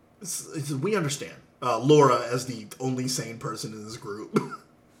 We understand. Laura as the only sane person in this group.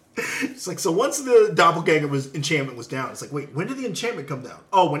 It's like, so once the doppelganger enchantment was down, it's like, wait, when did the enchantment come down?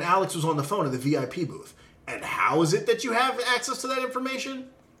 Oh, when Alex was on the phone in the VIP booth. And how is it that you have access to that information?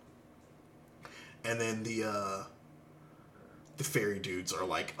 And then the fairy dudes are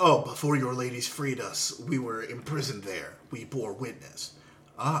like, oh, before your ladies freed us, we were imprisoned there. We bore witness.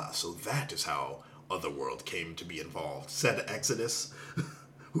 Ah, so that is how Otherworld came to be involved, said Exodus.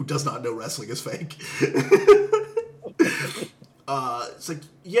 Who does not know wrestling is fake. It's like,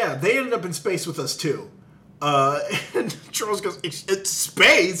 yeah, they ended up in space with us too. And Charles goes, it's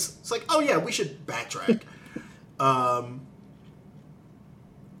space? It's like, oh yeah, we should backtrack.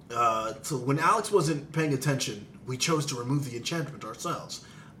 So when Alex wasn't paying attention, we chose to remove the enchantment ourselves.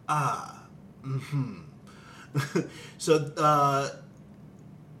 So,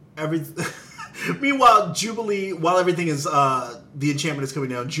 meanwhile, Jubilee, while everything is, the enchantment is coming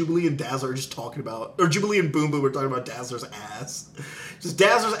down, Jubilee and Dazzler are just talking about, or Jubilee and Boom Boom are talking about Dazzler's ass. Just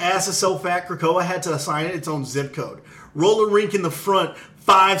Dazzler's ass is so fat, Krakoa had to assign it its own zip code. Roller rink in the front,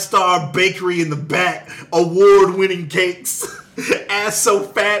 5-star bakery in the back, award-winning cakes. Ass so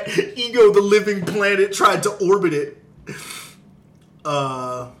fat, Ego the living planet tried to orbit it.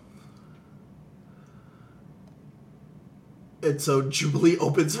 And so Jubilee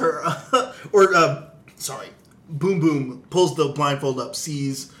opens her, Boom Boom pulls the blindfold up,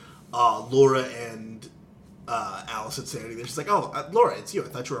 sees Laura and Allison standing there. She's like, oh, Laura, it's you. I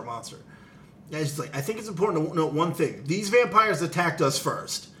thought you were a monster. And she's like, I think it's important to note one thing. These vampires attacked us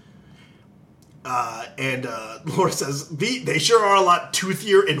first. And Laura says, they sure are a lot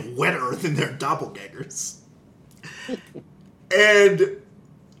toothier and wetter than their doppelgangers. And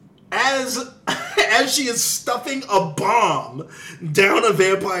as she is stuffing a bomb down a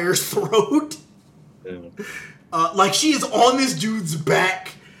vampire's throat, like she is on this dude's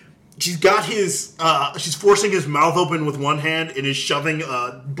back. She's got she's forcing his mouth open with one hand and is shoving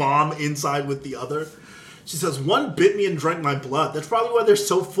a bomb inside with the other. She says, "One bit me and drank my blood. That's probably why they're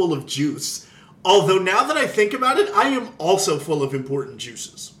so full of juice. Although now that I think about it, I am also full of important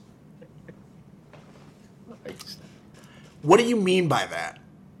juices." What do you mean by that?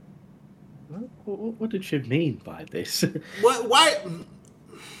 What did she mean by this? What? Why?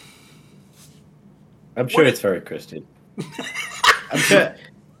 I'm sure it's very Christian.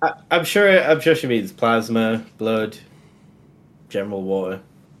 I'm sure she means plasma, blood, general water.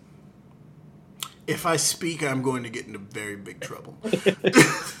 If I speak, I'm going to get into very big trouble.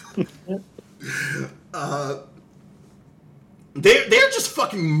 They're just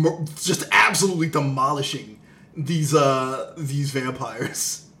fucking just absolutely demolishing these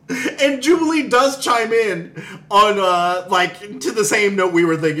vampires. And Jubilee does chime in on like to the same note we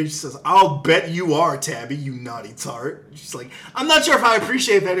were thinking. She says, "I'll bet you are, Tabby, you naughty tart." She's like, "I'm not sure if I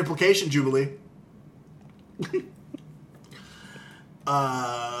appreciate that implication, Jubilee."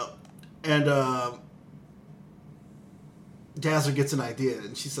 And Dazzler gets an idea,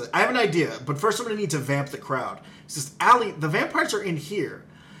 and she says, "I have an idea, but first I'm going to need to vamp the crowd." She says, "Allie, the vampires are in here."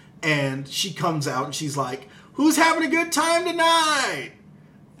 And she comes out, and she's like, "Who's having a good time tonight?"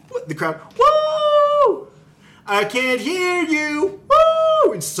 The crowd, "Woo! I can't hear you,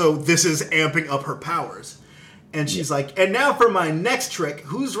 woo!" And so this is amping up her powers. And she's like, "And now for my next trick,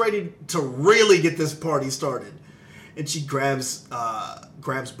 who's ready to really get this party started?" And she grabs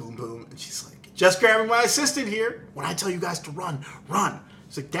Boom Boom, and she's like, "Just grabbing my assistant here. When I tell you guys to run, run."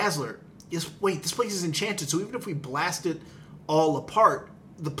 She's like, "Dazzler, this place is enchanted, so even if we blast it all apart,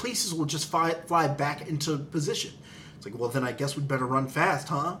 the pieces will just fly back into position." It's like, "Well, then I guess we'd better run fast,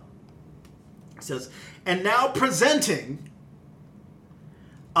 huh?" It says, "And now presenting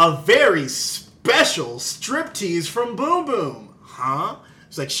a very special striptease from Boom Boom." Huh?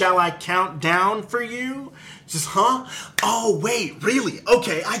 It's like, "Shall I count down for you?" She says, "Huh? Oh, wait, really?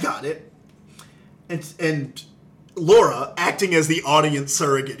 Okay, I got it." And Laura, acting as the audience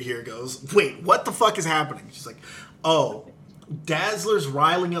surrogate here, goes, "Wait, what the fuck is happening?" She's like, "Oh, Dazzler's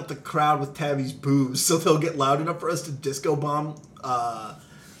riling up the crowd with Tabby's boobs so they'll get loud enough for us to disco bomb,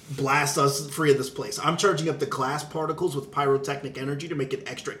 blast us free of this place. I'm charging up the glass particles with pyrotechnic energy to make it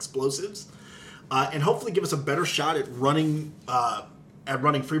extra explosives, and hopefully give us a better shot at running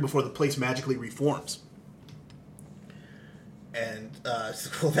free before the place magically reforms." And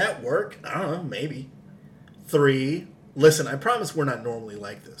will that work? I don't know, maybe. 3. Listen, I promise we're not normally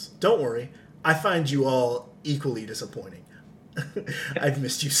like this. Don't worry. I find you all equally disappointing. I've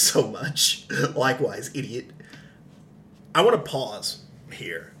missed you so much. Likewise, idiot. I want to pause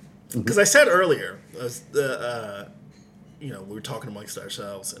here. Because I said earlier, we were talking amongst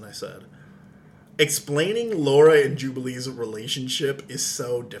ourselves, and I said, explaining Laura and Jubilee's relationship is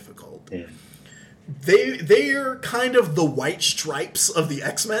so difficult. Yeah. They're kind of the white stripes of the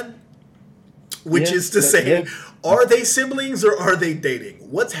X-Men, which is to say, are they siblings or are they dating?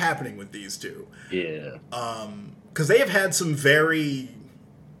 What's happening with these two? Yeah. Because they have had some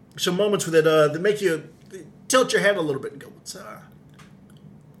moments with it that make you tilt your head a little bit and go, what's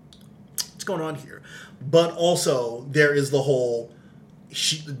going on here? But also, there is the whole,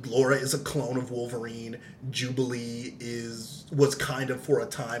 Laura is a clone of Wolverine. Jubilee was kind of, for a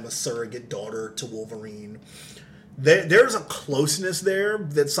time, a surrogate daughter to Wolverine. There's a closeness there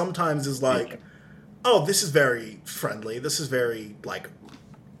that sometimes is like, oh, this is very friendly. This is very, like,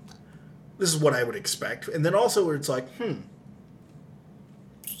 this is what I would expect. And then also where it's like,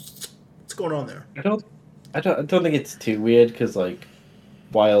 what's going on there? I don't think it's too weird, because, like,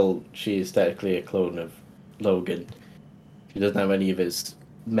 while she is technically a clone of Logan, she doesn't have any of his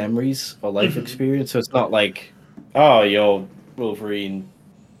memories or life experience, so it's not like, oh, you're Wolverine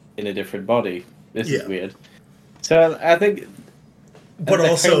in a different body. This is weird. So I think, but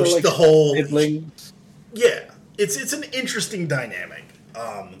also like the whole siblings. Yeah, it's an interesting dynamic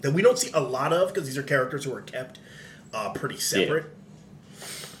that we don't see a lot of, because these are characters who are kept pretty separate.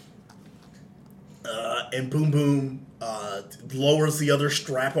 And Boom Boom lowers the other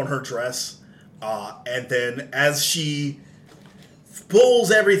strap on her dress, and then as she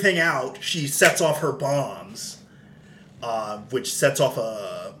pulls everything out, she sets off her bombs, which sets off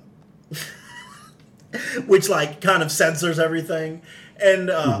which, like, kind of censors everything, and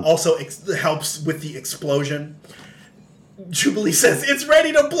also helps with the explosion. Jubilee says, "It's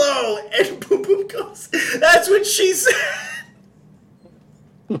ready to blow," and Boom Boom goes, "That's what she said."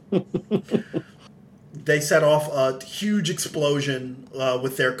 They set off a huge explosion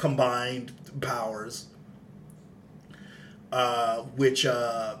with their combined powers, which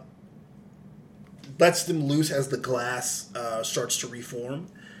lets them loose as the glass starts to reform.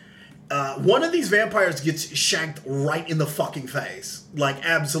 One of these vampires gets shanked right in the fucking face, like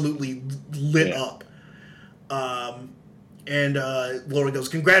absolutely lit up. And Laura goes,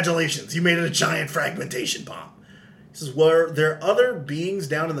 "Congratulations, you made it a giant fragmentation bomb." He says, "Were there other beings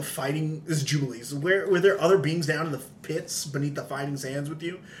down in the fighting..." This is Jubilee. He says, were there other beings down in the pits beneath the fighting sands with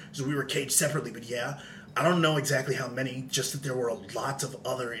you? So we were caged separately, but yeah. I don't know exactly how many, just that there were lots of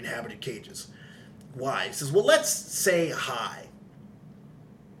other inhabited cages. Why? He says, "Well, let's say hi."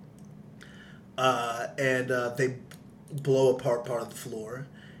 And they blow apart part of the floor,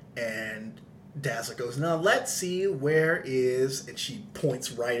 and Dazzler goes, "Now let's see, where is..." And she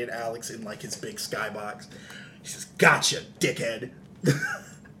points right at Alex in like his big skybox. She says, "Gotcha, dickhead."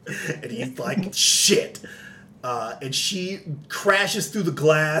 And he's like, "Shit." And she crashes through the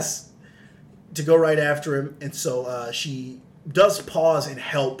glass to go right after him. And so she does pause and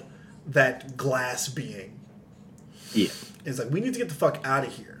help that glass being. Yeah. It's like, we need to get the fuck out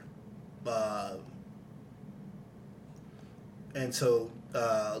of here. And so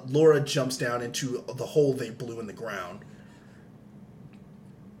Laura jumps down into the hole they blew in the ground.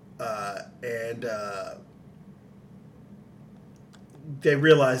 And they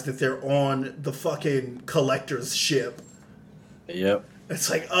realize that they're on the fucking Collector's ship. Yep. It's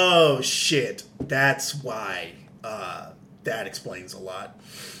like, oh shit, that's why. That explains a lot.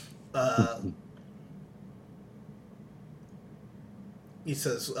 He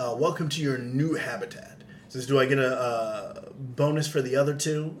says, "Welcome to your new habitat." He says, "Do I get a bonus for the other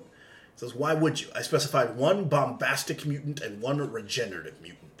two?" He says, "Why would you? I specified one bombastic mutant and one regenerative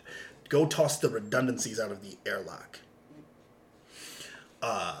mutant. Go toss the redundancies out of the airlock."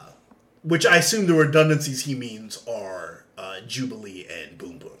 Which I assume the redundancies he means are Jubilee and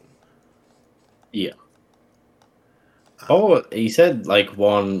Boom Boom. Yeah. Oh, he said like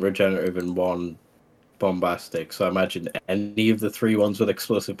one regenerative and one bombastic, so I imagine any of the three ones with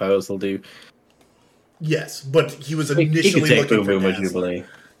explosive powers will do. Yes, but he was He initially could take looking Boom for Boom or Dazzler. Jubilee.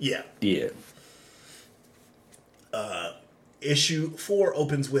 Yeah. Yeah. Issue 4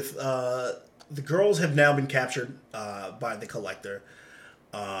 opens with the girls have now been captured by the Collector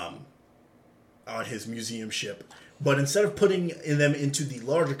on his museum ship. But instead of putting them into the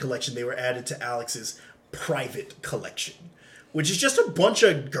larger collection, they were added to Alex's private collection, which is just a bunch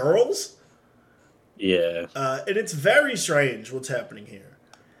of girls. Yeah. And it's very strange what's happening here.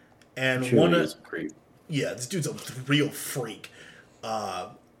 And Truly one is of... a creep. Yeah, this dude's a real freak.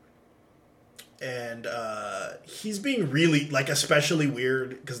 He's being really, like, especially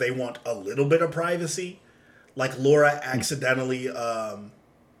weird because they want a little bit of privacy. Like, Laura accidentally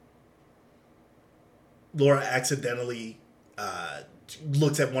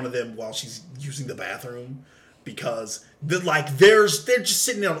looks at one of them while she's using the bathroom because they're just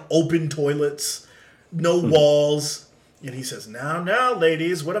sitting on open toilets, no walls. And he says, now,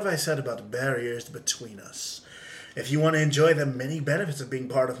 ladies, what have I said about barriers between us? If you want to enjoy the many benefits of being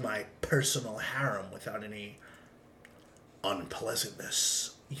part of my personal harem without any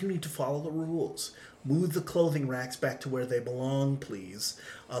unpleasantness, you need to follow the rules. Move the clothing racks back to where they belong, please.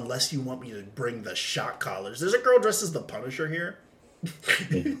 Unless you want me to bring the shock collars. There's a girl dressed as the Punisher here.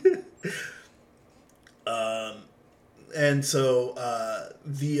 And so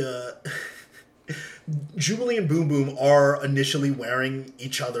the Jubilee and Boom Boom are initially wearing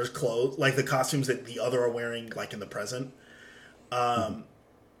each other's clothes, like the costumes that the other are wearing, like in the present. Boom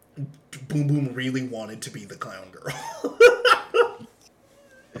Boom really wanted to be the clown girl.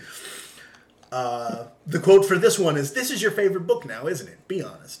 The quote for this one is, "This is your favorite book now, isn't it? Be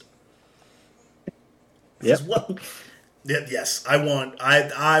honest." Yep. What? Yeah, yes, I want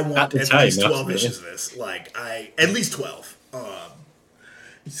at least 12 issues of this. Like, at least 12.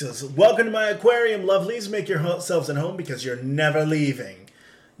 He says, "Welcome to my aquarium, lovelies. Make yourselves at home because you're never leaving.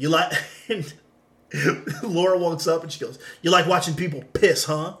 You like..." And Laura walks up and she goes, "You like watching people piss,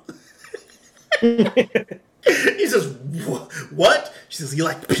 huh?" He says, "What?" She says, "You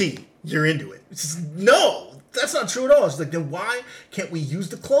like to pee. You're into it." She says, "No, that's not true at all." She's like, "Then why can't we use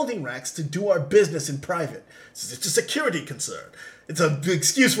the clothing racks to do our business in private?" She says, "It's a security concern. It's an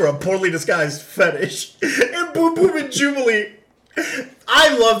excuse for a poorly disguised fetish." And Boom Boom and Jubilee,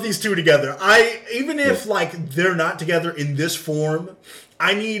 I love these two together. Even if like they're not together in this form,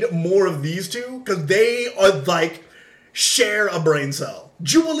 I need more of these two because they are like share a brain cell.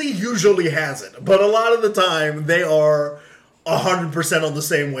 Jubilee usually has it, but a lot of the time they are 100% on the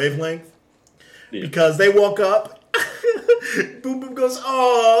same wavelength. Yeah. Because they woke up, Boom Boom goes,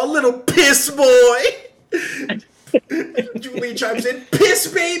 "Oh, little piss boy." Jubilee chimes in, "Piss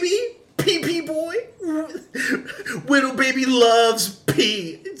baby, pee pee boy. Widow baby loves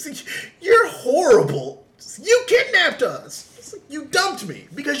pee." It's like, you're horrible. You kidnapped us. It's like, you dumped me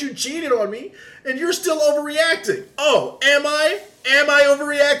because you cheated on me, and you're still overreacting. Oh, am I? Am I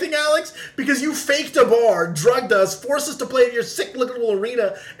overreacting, Alex? Because you faked a bar, drugged us, forced us to play in your sick little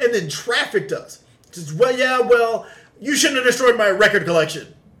arena, and then trafficked us. Just, well, you shouldn't have destroyed my record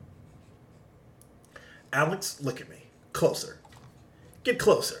collection. Alex, look at me. Closer. Get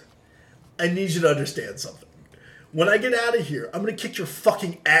closer. I need you to understand something. When I get out of here, I'm going to kick your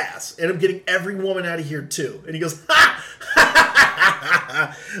fucking ass, and I'm getting every woman out of here, too. And he goes, "Ha!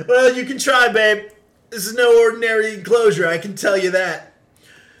 Well, you can try, babe. This is no ordinary enclosure, I can tell you that.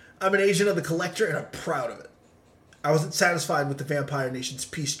 I'm an agent of the Collector, and I'm proud of it. I wasn't satisfied with the Vampire Nation's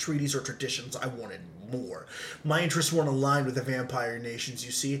peace treaties or traditions. I wanted more. My interests weren't aligned with the Vampire Nations,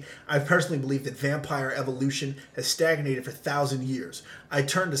 you see. I personally believe that vampire evolution has stagnated for 1,000 years. I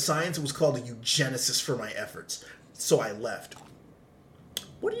turned to science and was called a eugenicist for my efforts. So I left."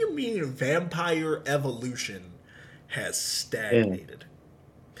 What do you mean vampire evolution has stagnated?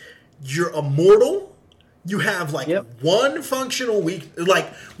 You're immortal? You have one functional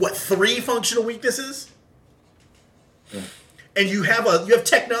three functional weaknesses? Yeah. And you have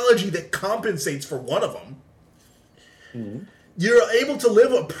technology that compensates for one of them. Mm-hmm. You're able to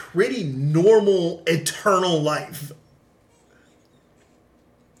live a pretty normal, eternal life.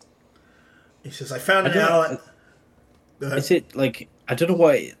 He says, "I found an ally." Is it I don't know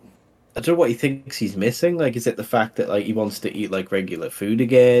what he thinks he's missing. Like, is it the fact that he wants to eat regular food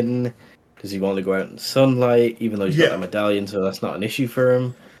again? Does he want to go out in sunlight, even though he's got a medallion, so that's not an issue for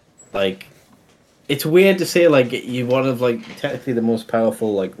him? It's weird to say you're one of technically the most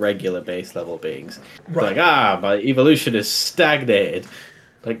powerful regular base level beings. Right. My evolution is stagnated.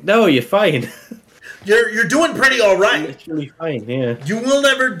 No, you're fine. You're doing pretty all right. Literally fine, yeah. You will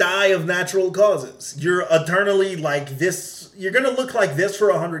never die of natural causes. You're eternally like this. You're going to look like this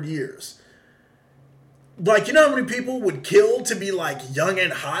for 100 years. You know how many people would kill to be young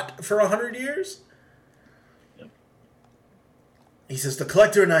and hot for 100 years? Yep. He says, "The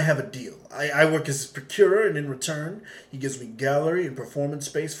Collector and I have a deal. I work as a procurer, and in return, he gives me gallery and performance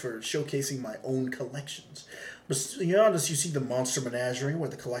space for showcasing my own collections. Beyond us, you see the monster menagerie, where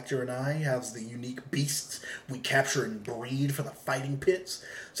the Collector and I have the unique beasts we capture and breed for the fighting pits.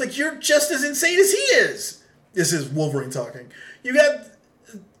 It's you're just as insane as he is." This is Wolverine talking. "You got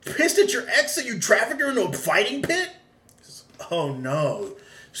pissed at your ex that you trafficked her into a fighting pit?" He says, "Oh no.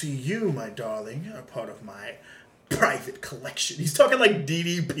 See, you, my darling, are part of my private collection." He's talking like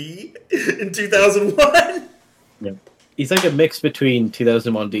DDP in 2001. Yep. He's like a mix between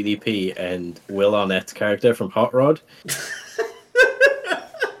 2001 DDP and Will Arnett's character from Hot Rod.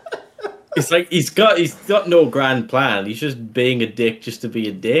 It's he's got no grand plan. He's just being a dick just to be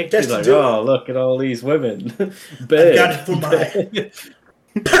a dick. He's look at all these women. I've got it for my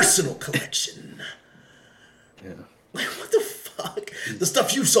personal collection. Yeah. What the fuck? The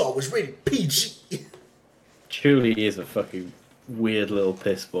stuff you saw was rated PG. Truly is a fucking weird little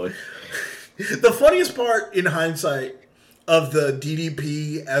piss boy. The funniest part in hindsight of the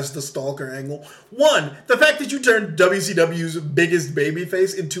DDP as the stalker angle, one, the fact that you turned WCW's biggest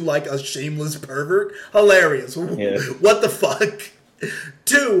babyface into a shameless pervert, hilarious. Yeah. What the fuck?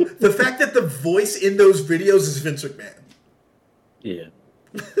 Two, the fact that the voice in those videos is Vince McMahon. Yeah.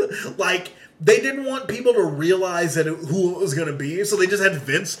 They didn't want people to realize who it was going to be, so they just had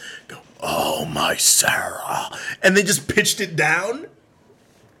Vince go, "Oh, my Sarah," and they just pitched it down.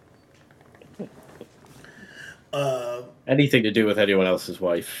 Anything to do with anyone else's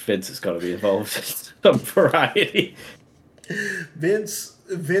wife, Vince has got to be involved in some variety. Vince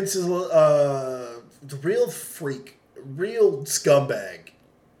is the real freak, real scumbag,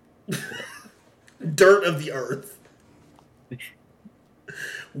 dirt of the earth.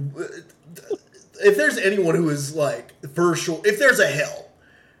 If there's anyone who is for sure, if there's a hell,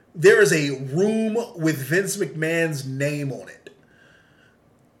 there is a room with Vince McMahon's name on it.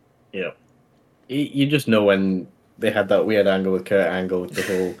 Yeah. You just know when they had that weird angle with Kurt Angle with the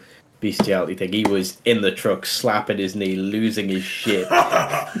whole bestiality thing. He was in the truck slapping his knee, losing his shit.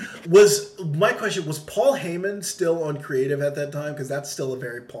 My question, was Paul Heyman still on creative at that time? Because that's still a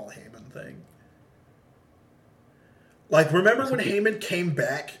very Paul Heyman thing. Remember when Heyman came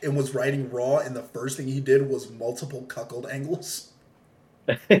back and was writing Raw, and the first thing he did was multiple cuckold angles?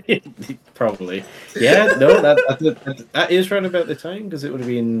 Probably. Yeah, no, that is right about the time, because it would have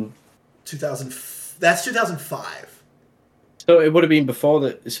been... That's 2005. So it would have been before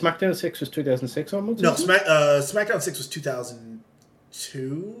that. SmackDown 6 was 2006 onwards? No, wasn't it? SmackDown 6 was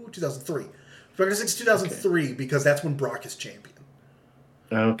 2002, 2003. SmackDown 6 is 2003 because that's when Brock is champion.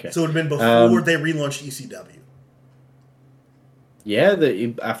 Okay. So it would have been before they relaunched ECW. Yeah,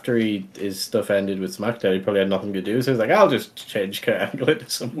 after his stuff ended with SmackDown, he probably had nothing to do, so he was like, I'll just change Kurt Angle into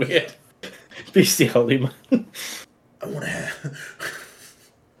some weird bestiality man. I want to have...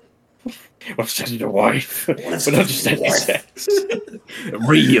 What's that your wife? But not just any sex.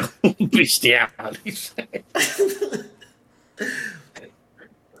 Real bestiality sex.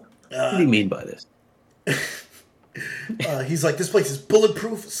 What do you mean by this? He's like, this place is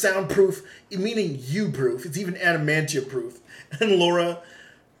bulletproof, soundproof, meaning you-proof. It's even adamantium-proof. And Laura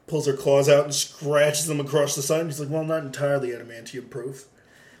pulls her claws out and scratches them across the side. He's like, well, not entirely adamantium-proof.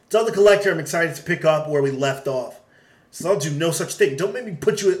 Tell the Collector I'm excited to pick up where we left off. So I'll do no such thing. Don't make me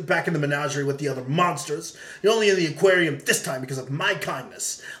put you back in the menagerie with the other monsters. You're only in the aquarium this time because of my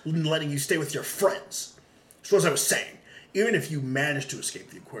kindness, letting you stay with your friends. So as I was saying, even if you managed to escape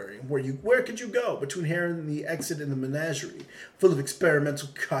the aquarium, where could you go between here and the exit in the menagerie, full of experimental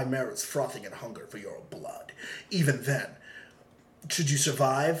chimeras frothing at hunger for your blood? Even then, should you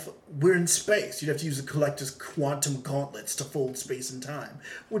survive, we're in space. You'd have to use the Collector's quantum gauntlets to fold space and time,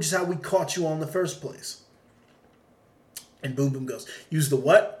 which is how we caught you all in the first place. And Boom Boom goes, use the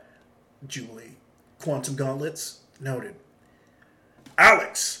what? Jubilee. Quantum gauntlets? Noted.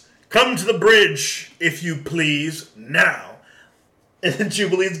 Alex, come to the bridge, if you please, now. And then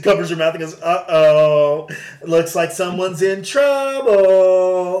Jubilee covers her mouth and goes, uh-oh. Looks like someone's in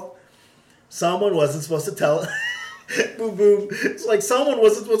trouble. Someone wasn't supposed to tell... Boom Boom. It's like someone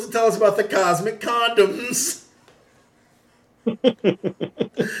wasn't supposed to tell us about the cosmic condoms.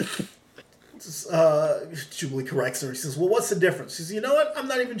 Jubilee corrects her. She says, well, what's the difference? She says, you know what? I'm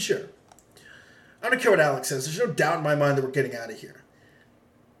not even sure. I don't care what Alex says. There's no doubt in my mind that we're getting out of here.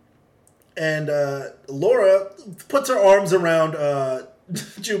 And Laura puts her arms around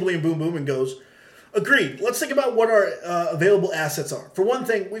Jubilee and Boom Boom and goes, agreed. Let's think about what our available assets are. For one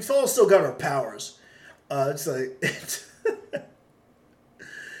thing, we've all still got our powers. It's like...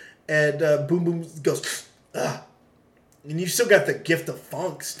 and Boom Boom goes, ugh. And you've still got the gift of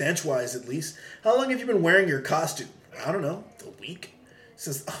funk, stench-wise at least. How long have you been wearing your costume? I don't know, a week? He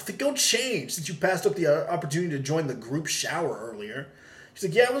says, oh, then go change since you passed up the opportunity to join the group shower earlier. She's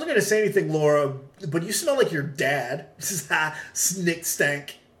like, yeah, I wasn't going to say anything, Laura, but you smell like your dad. He says, ha, snick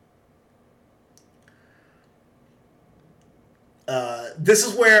stank. This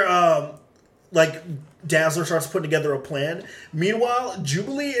is where, Dazzler starts putting together a plan. Meanwhile,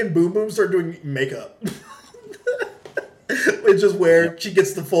 Jubilee and Boom Boom start doing makeup. Which is where she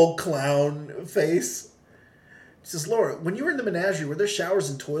gets the full clown face. She says, Laura, when you were in the menagerie, were there showers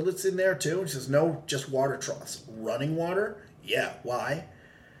and toilets in there too? And she says, no, just water troughs. Running water? Yeah, why?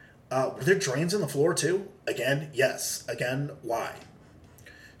 Were there drains in the floor too? Again, yes. Again, why?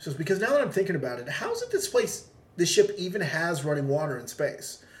 She says, because now that I'm thinking about it, how is it this ship even has running water in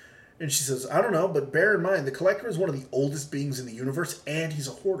space? And she says, I don't know, but bear in mind, the Collector is one of the oldest beings in the universe, and he's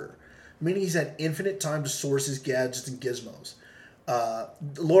a hoarder. Meaning he's had infinite time to source his gadgets and gizmos.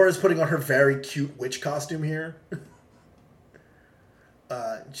 Laura's putting on her very cute witch costume here.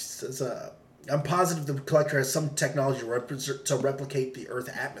 She says, I'm positive the Collector has some technology to replicate the Earth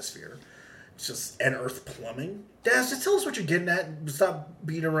atmosphere. It's just and Earth plumbing. Daz, just tell us what you're getting at and stop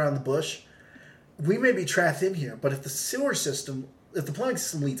beating around the bush. We may be trapped in here, but if the plumbing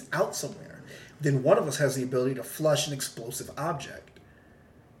system leads out somewhere, then one of us has the ability to flush an explosive object.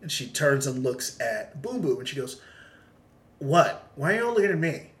 And she turns and looks at Boom Boom and she goes, what? Why are you all looking at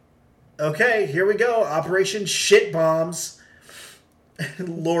me? Okay, here we go. Operation Shit Bombs.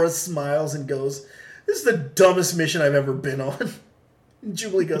 And Laura smiles and goes, this is the dumbest mission I've ever been on. And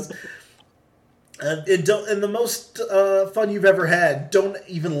Jubilee goes, and the most fun you've ever had. Don't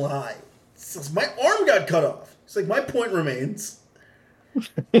even lie. Says, my arm got cut off. It's like, my point remains.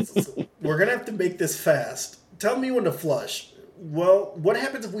 We're going to have to make this fast. Tell me when to flush. Well, what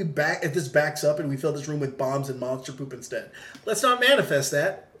happens if this backs up and we fill this room with bombs and monster poop instead? Let's not manifest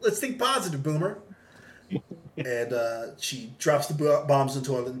that. Let's think positive, Boomer. And she drops the bombs into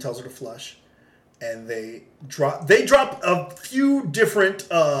toilet and tells her to flush. And they drop a few different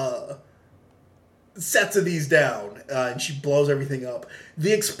sets of these down, and she blows everything up.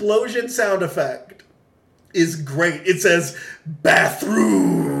 The explosion sound effect is great. It says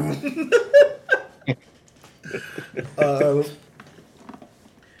bathroom.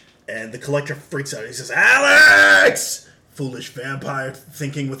 And the Collector freaks out. He says, Alex! Foolish vampire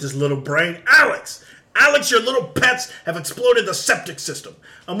thinking with his little brain. Alex! Alex, your little pets have exploded the septic system.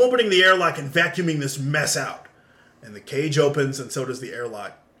 I'm opening the airlock and vacuuming this mess out. And the cage opens, and so does the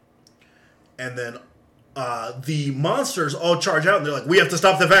airlock. And then the monsters all charge out, and they're like, we have to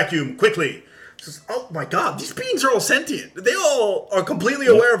stop the vacuum, quickly. Says, oh my god, these beings are all sentient. They all are completely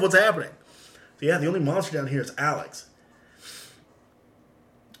aware of what's happening. So yeah, the only monster down here is Alex.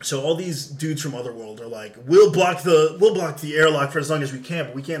 So all these dudes from Otherworld are like, we'll block the airlock for as long as we can,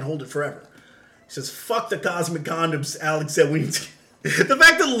 but we can't hold it forever. He says, fuck the cosmic condoms. Alex said we need to... The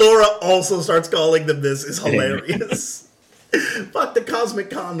fact that Laura also starts calling them this is hilarious. Fuck the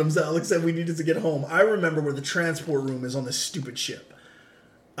cosmic condoms. Alex said we needed to get home. I remember where the transport room is on this stupid ship.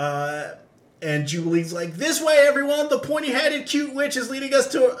 And Jubilee's like, this way, everyone. The pointy-headed cute witch is leading us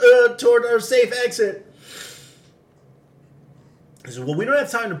toward our safe exit. He says, well, we don't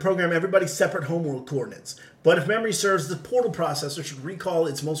have time to program everybody's separate homeworld coordinates. But if memory serves, the portal processor should recall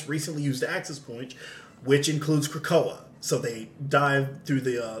its most recently used access point, which includes Krakoa. So they dive through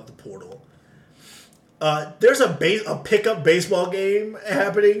the portal. There's a pickup baseball game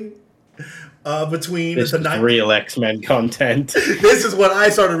happening between this is real X-Men content. This is what I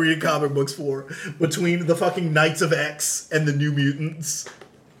started reading comic books for. Between the fucking Knights of X and the New Mutants.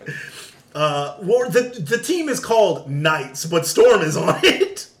 Well, the team is called Knights, but Storm is on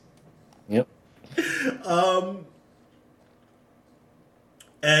it. Yep.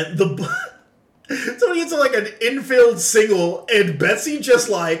 And so he gets like an infield single, and Betsy just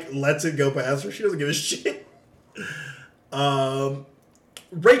like lets it go past her. She doesn't give a shit.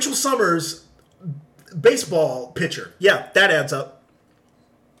 Rachel Summers, baseball pitcher. Yeah, that adds up.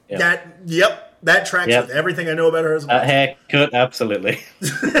 Yep. That tracks with everything I know about her as a player. Haircut, absolutely.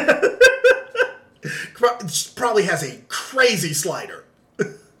 She probably has a crazy slider.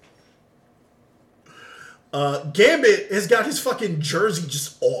 Gambit has got his fucking jersey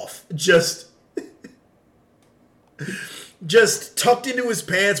just off. Just tucked into his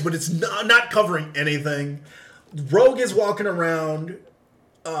pants, but it's not covering anything. Rogue is walking around.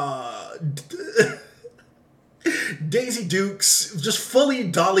 Daisy Dukes just fully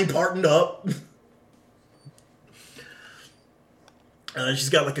Dolly Partoned up. She's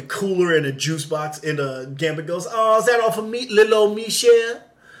got like a cooler and a juice box, and Gambit goes, "Oh, is that all for me, little old Michelle?"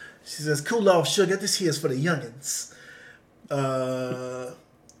 She says, "Cool off, sugar. This here's for the youngins."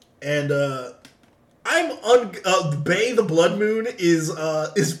 Bay the Blood Moon is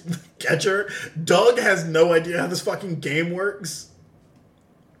catcher. Doug has no idea how this fucking game works.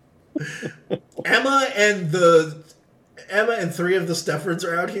 Emma and three of the Steffords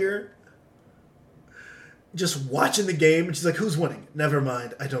are out here just watching the game, and she's like, who's winning? Never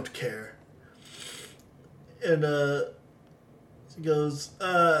mind, I don't care. And she goes,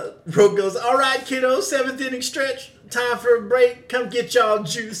 Rogue goes, all right, kiddo, 7th inning stretch, time for a break, come get y'all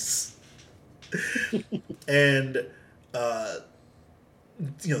juice. And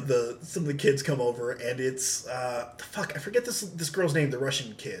some of the kids come over, and it's I forget this girl's name, the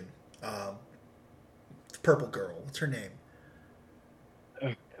Russian kid, the purple girl. What's her name?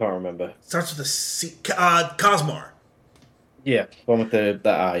 I can't remember. Starts with a C. Cosmar. Yeah, one with the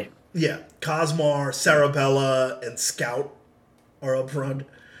eye. Yeah, Cosmar, Sarabella, and Scout are up front.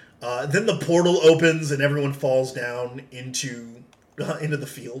 Then the portal opens, and everyone falls down into the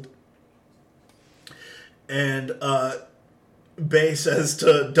field. And Bay says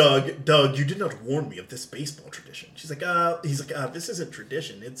to Doug, you did not warn me of this baseball tradition. He's like, this isn't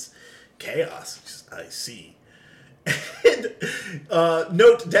tradition, it's chaos. I see. And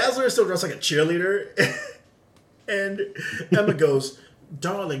note, Dazzler is still dressed like a cheerleader. And Emma goes,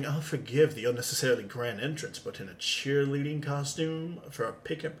 darling, I'll forgive the unnecessarily grand entrance, but in a cheerleading costume for a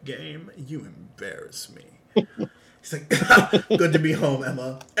pickup game, you embarrass me. He's like, good to be home,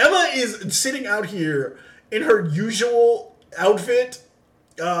 Emma. Emma is sitting out here in her usual outfit,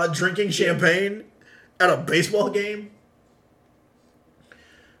 drinking champagne at a baseball game.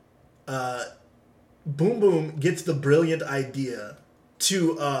 Boom Boom gets the brilliant idea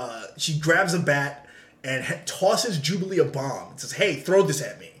to, she grabs a bat and tosses Jubilee a bomb and says, hey, throw this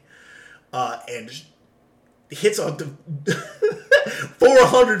at me. And hits a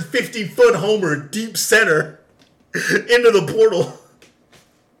 450-foot homer deep center into the portal.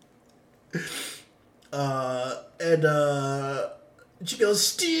 And she goes,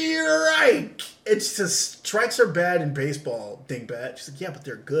 strike! And she says, strikes are bad in baseball, dingbat. She's like, yeah, but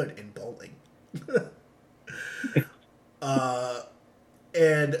they're good in bowling.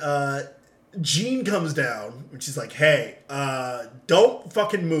 Jean comes down, and she's like, hey, don't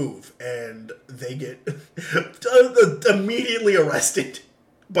fucking move. And they get immediately arrested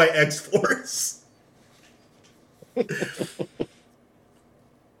by X-Force.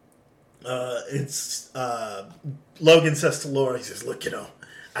 Logan says to Laura, he says, look, I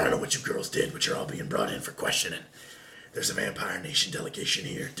don't know what you girls did, but you're all being brought in for questioning. There's a Vampire Nation delegation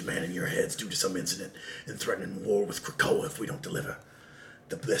here demanding your heads due to some incident and threatening war with Krakoa if we don't deliver.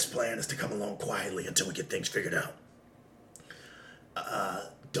 The best plan is to come along quietly until we get things figured out.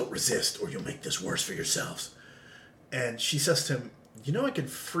 Don't resist or you'll make this worse for yourselves. And she says to him, you know, I could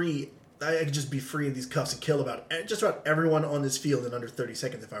just be free of these cuffs and kill just about everyone on this field in under 30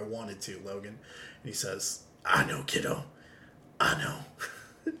 seconds if I wanted to, Logan. And he says, I know, kiddo. I know.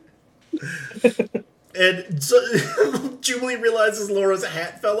 And so Jubilee realizes Laura's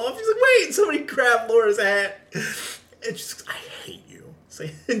hat fell off. She's like, wait, somebody grabbed Laura's hat. And she's like, I hate you.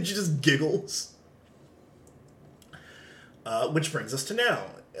 And she just giggles. Which brings us to now,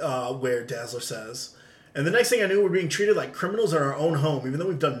 where Dazzler says, and the next thing I knew, we're being treated like criminals in our own home, even though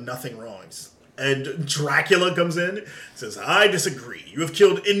we've done nothing wrong. And Dracula comes in, says, I disagree. You have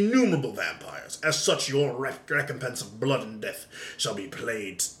killed innumerable vampires. As such, your recompense of blood and death shall be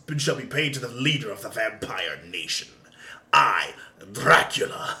paid to the leader of the Vampire Nation. I,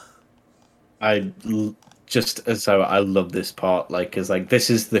 Dracula. I love this part, because this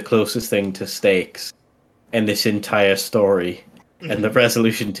is the closest thing to stakes in this entire story, and the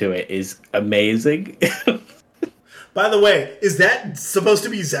resolution to it is amazing. By the way, is that supposed to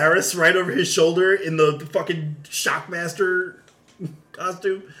be Zaris right over his shoulder in the fucking Shockmaster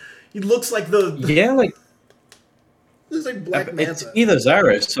costume? He looks like yeah, looks like Black Manta. It's either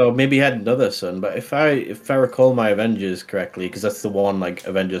Zaris or maybe he had another son. But if I recall my Avengers correctly, because that's the one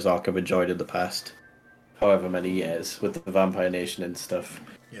Avengers arc I've enjoyed in the past, however many years with the Vampire Nation and stuff.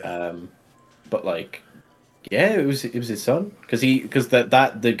 Yeah. But yeah, it was his son because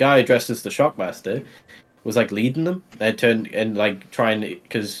the guy dressed as the Shockmaster was leading them. They turned and trying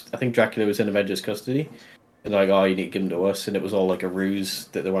because I think Dracula was in Avengers custody, and oh, you need to give him to us, and it was all a ruse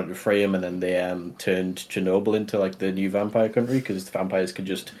that they wanted to free him, and then they turned Chernobyl into the new vampire country because the vampires could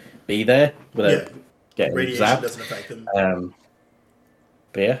just be there without getting radiation zapped. Doesn't affect them.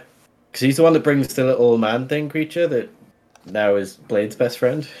 But yeah, because he's the one that brings the little man thing creature that now is Blade's best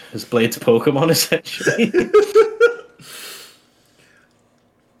friend, is Blade's Pokemon essentially.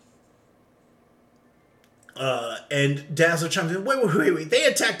 And Dazzler chimes in, wait, they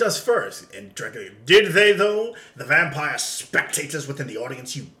attacked us first. And Dracula, did they though? The vampire spectators within the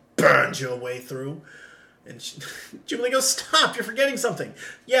audience you burned your way through? And Jubilee goes, stop, you're forgetting something.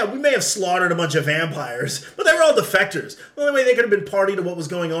 Yeah, we may have slaughtered a bunch of vampires, but they were all defectors. The only way they could have been party to what was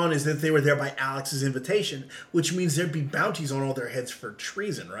going on is that they were there by Alex's invitation, which means there'd be bounties on all their heads for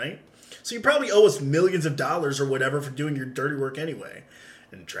treason, right? So you probably owe us millions of dollars or whatever for doing your dirty work anyway.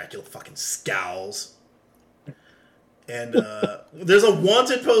 And Dracula fucking scowls. And there's a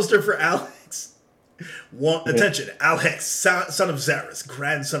wanted poster for Alex. Attention, Alex, son of Zaris,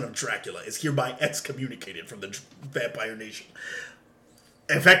 grandson of Dracula, is hereby excommunicated from the Vampire Nation.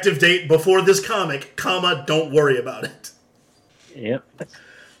 Effective date before this comic, don't worry about it. Yep.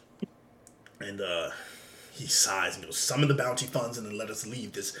 And he sighs and goes, summon the bounty funds and then let us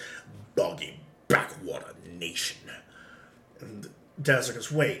leave this boggy backwater nation. And Dazzler goes,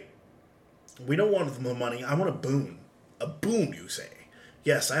 wait, we don't want the money, I want a boon. A boon, you say?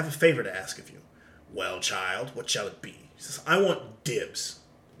 Yes, I have a favor to ask of you. Well, child, what shall it be? He says, I want dibs.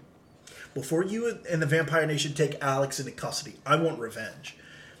 Before you and the Vampire Nation take Alex into custody, I want revenge.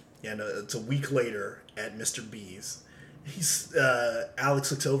 And it's a week later at Mr. B's. Alex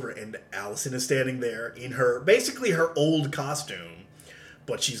looks over and Allison is standing there in basically her old costume,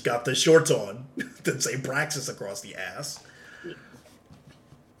 but she's got the shorts on that say Praxis across the ass.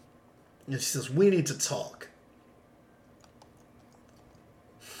 And she says, we need to talk.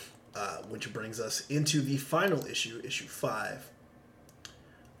 Which brings us into the final issue, issue 5.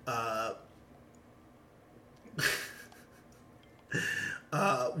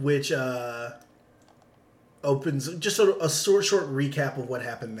 Which opens just a short recap of what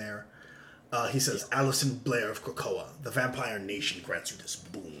happened there. He says, Alison Blair of Krakoa, the Vampire Nation grants you this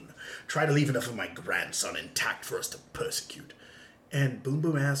boon. Try to leave enough of my grandson intact for us to persecute. And Boom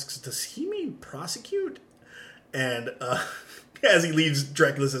Boom asks, does he mean prosecute? And as he leaves,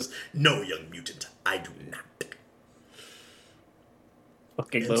 Dracula says, no, young mutant, I do not.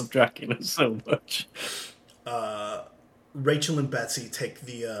 Fucking love Dracula so much. Rachel and Betsy take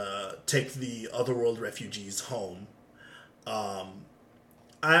the otherworld refugees home.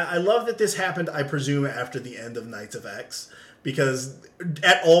 I love that this happened, I presume, after the end of Knights of X, because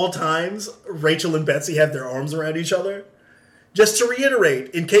at all times, Rachel and Betsy have their arms around each other. Just to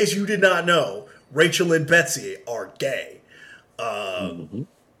reiterate, in case you did not know, Rachel and Betsy are gay.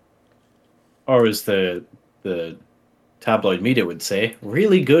 Or as the tabloid media would say,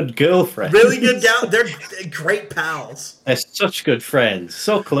 really good girlfriends. Really good gal. They're great pals. They're such good friends.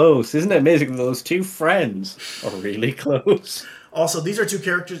 So close. Isn't it amazing that those two friends are really close? Also, these are two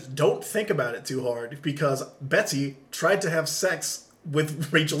characters. Don't think about it too hard because Betsy tried to have sex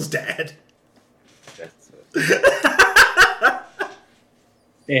with Rachel's dad.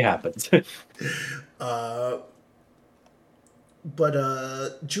 It happens. But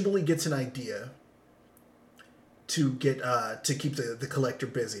Jubilee gets an idea to get to keep the collector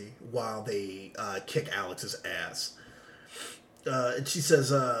busy while they kick Alex's ass. And she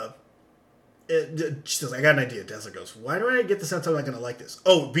says, "I got an idea." Dazzler goes, "Why do I get the sense I'm not going to like this?"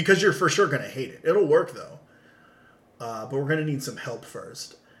 "Oh, because you're for sure going to hate it. It'll work though, but we're going to need some help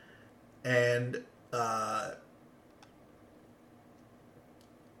first." And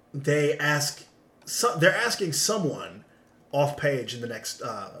they're asking someone off page in the next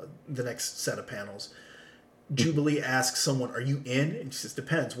set of panels. Jubilee asks someone, "Are you in?" And she says,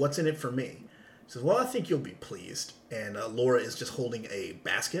 "Depends. What's in it for me?" She says, "Well, I think you'll be pleased." And Laura is just holding a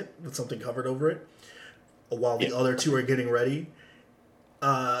basket with something covered over it while the other two are getting ready.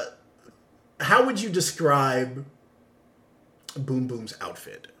 How would you describe Boom Boom's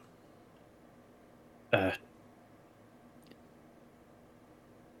outfit? I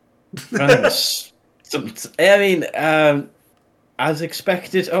mean, as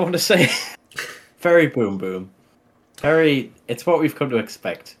expected, I want to say. Very Boom Boom. Very, it's what we've come to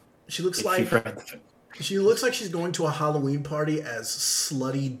expect. She looks like she's going to a Halloween party as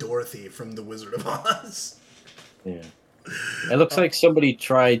slutty Dorothy from The Wizard of Oz. Yeah. It looks like somebody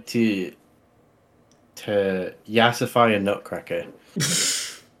tried to yassify a nutcracker.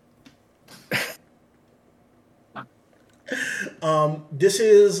 This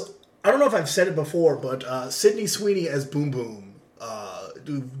is, I don't know if I've said it before, but Sydney Sweeney as Boom Boom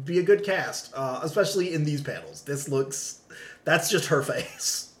would be a good cast, especially in these panels. That's just her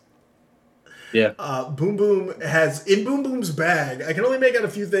face. Yeah. Boom Boom has, in Boom Boom's bag, I can only make out a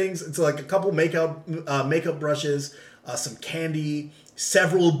few things. It's like a couple makeup brushes, some candy,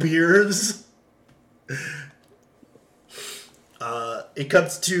 several beers. It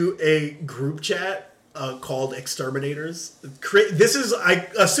cuts to a group chat called X-Terminators. This is, I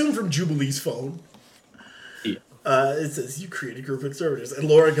assume, from Jubilee's phone. Yeah. It says, "You created a group of X-Terminators." And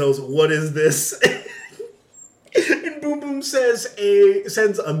Laura goes, "What is this?" And Boom Boom sends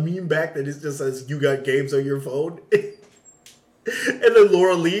a meme back that just says, "You got games on your phone." And then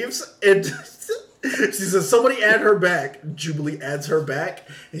Laura leaves, and she says, "Somebody add her back." Jubilee adds her back,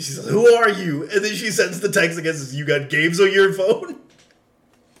 and she says, "Who are you?" And then she sends the text again, says, "You got games on your phone?"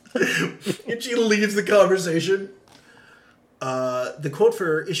 And she leaves the conversation. The quote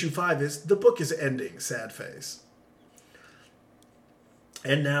for issue 5 is, "The book is ending, sad face."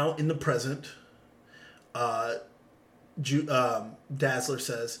 And now, in the present, Dazzler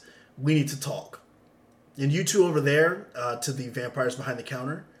says, "We need to talk. And you two over there, to the vampires behind the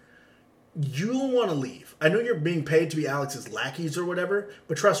counter, you'll want to leave. I know you're being paid to be Alex's lackeys or whatever,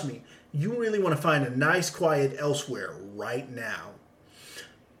 but trust me, you really want to find a nice quiet elsewhere right now.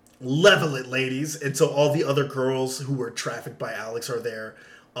 Level it, ladies." And so all the other girls who were trafficked by Alex are there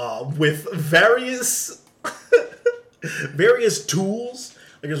with various tools.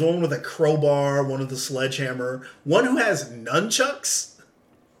 Like there's one with a crowbar, one with a sledgehammer, one who has nunchucks.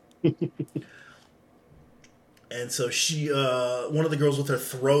 And so she, one of the girls with her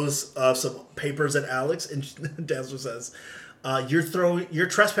throws some papers at Alex, and Dazzler says, "You're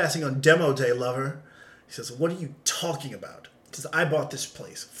trespassing on demo day, lover." He says, "What are you talking about?" He says, "I bought this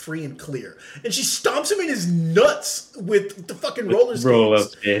place, free and clear." And she stomps him in his nuts with the fucking roller skates. Roller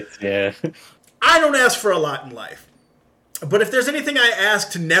skates, yeah. I don't ask for a lot in life. But if there's anything I ask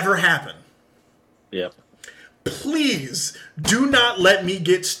to never happen, Yep. please do not let me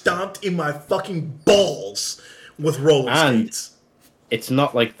get stomped in my fucking balls with roller skates. It's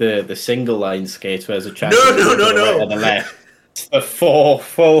not like the single line skates where there's a chance No. right and the left. It's the full,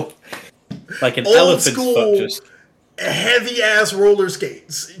 like an Old elephant's school, foot, just heavy ass roller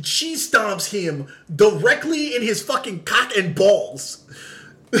skates. She stomps him directly in his fucking cock and balls.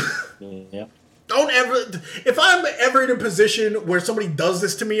 yeah. Don't ever. If I'm ever in a position where somebody does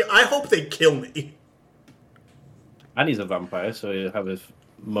this to me, I hope they kill me. And he's a vampire, so he'll have his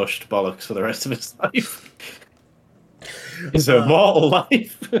mushed bollocks for the rest of his life. His immortal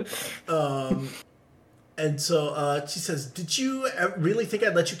life. And so she says, "Did you really think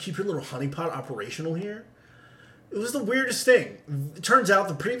I'd let you keep your little honeypot operational here?" It was the weirdest thing. It turns out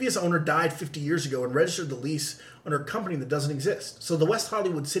the previous owner died 50 years ago and registered the lease under a company that doesn't exist. So the West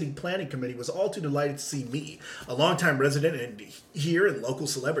Hollywood City Planning Committee was all too delighted to see me, a longtime resident here and local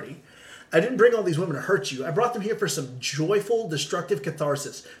celebrity, I didn't bring all these women to hurt you. I brought them here for some joyful, destructive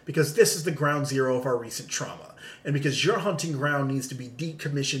catharsis, because this is the ground zero of our recent trauma, and because your hunting ground needs to be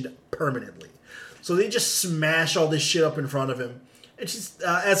decommissioned permanently. So they just smash all this shit up in front of him. And she's,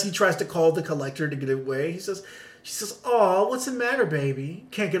 as he tries to call the collector to get away, she says, "Aw, what's the matter, baby?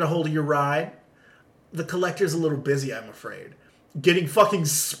 Can't get a hold of your ride?" The collector's a little busy, I'm afraid. Getting fucking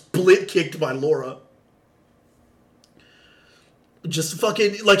split kicked by Laura. Just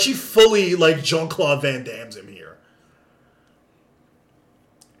fucking, like, she fully, like, Jean-Claude Van Damme's him here.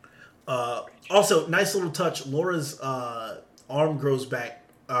 Also, nice little touch. Laura's arm grows back.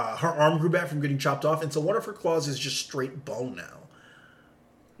 Her arm grew back from getting chopped off, and so one of her claws is just straight bone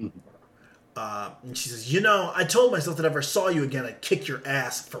now. And she says, I told myself that if I saw you again, I'd kick your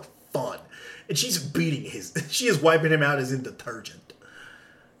ass for fun. And she's beating she is wiping him out as in detergent.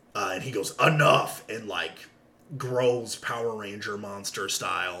 And he goes, enough, and, like, grows Power Ranger monster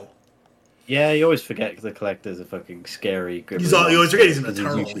style. Yeah, you always forget the Collector's a fucking scary. You always forget he's an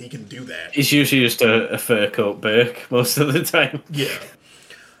Eternal. He can do that. He's usually just a fur coat Burke most of the time. Yeah.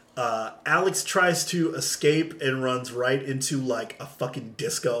 Alex tries to escape and runs right into, like, a fucking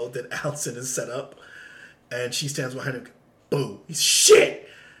disco that Allison has set up. And she stands behind him. Boo. He's shit!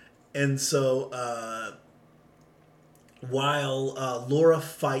 And so, while Laura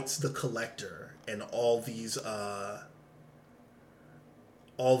fights the Collector and all these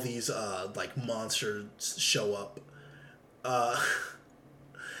like, monsters show up,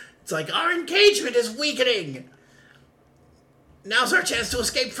 it's like, our engagement is weakening! Now's our chance to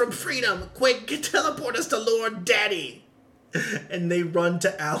escape from freedom! Quick, teleport us to Lord Daddy! And they run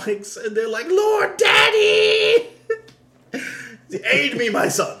to Alex, and they're like, Lord Daddy! Aid me, my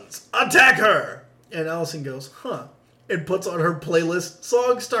sons! Attack her! And Allison goes, huh. And puts on her playlist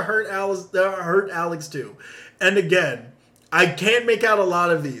songs to hurt Alex too. And again, I can't make out a lot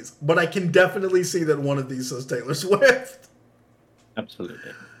of these, but I can definitely see that one of these says Taylor Swift.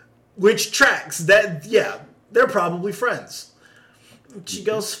 Absolutely. Which tracks that, yeah, they're probably friends. She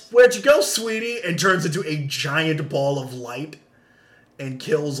goes, where'd you go, sweetie? And turns into a giant ball of light and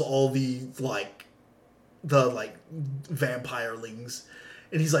kills all the vampirelings.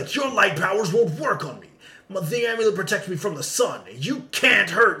 And he's like, your light powers won't work on me. The amulet protects me from the sun. You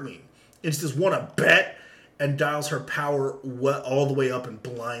can't hurt me. And she says, wanna bet? And dials her power all the way up and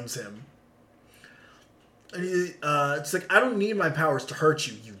blinds him. And it's like, I don't need my powers to hurt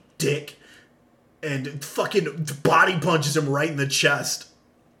you, you dick. And fucking body punches him right in the chest.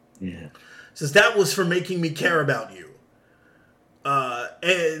 Yeah. Says, that was for making me care about you.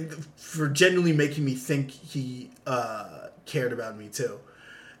 And for genuinely making me think he cared about me too.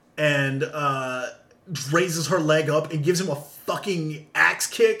 And raises her leg up and gives him a fucking axe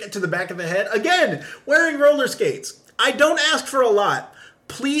kick to the back of the head. Again, wearing roller skates. I don't ask for a lot.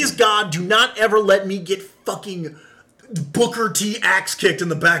 Please, God, do not ever let me get fucking Booker T axe kicked in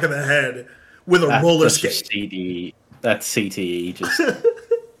the back of the head with a roller skate. That's CTE, just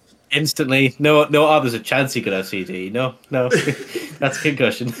instantly. No, there's a chance he could have CTE. No, that's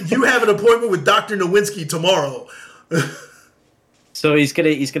concussion. You have an appointment with Dr. Nowinski tomorrow. So he's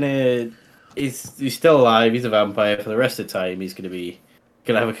still alive. He's a vampire for the rest of the time. He's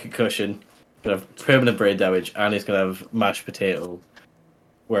gonna have a concussion, gonna have permanent brain damage, and he's gonna have mashed potato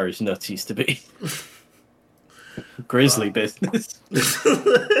where his nuts used to be. Grisly business.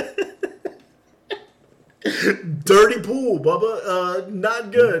 Dirty pool, Bubba.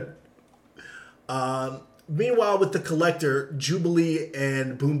 Not good. Meanwhile, with the Collector, Jubilee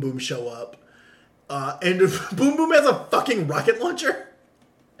and Boom Boom show up. And Boom Boom has a fucking rocket launcher.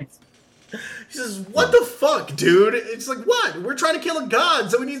 He says, what the fuck, dude? It's like, what? We're trying to kill a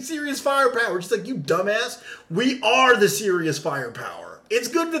god, so we need serious firepower. She's like, you dumbass. We are the serious firepower. It's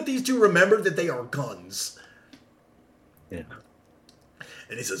good that these two remember that they are guns. Yeah.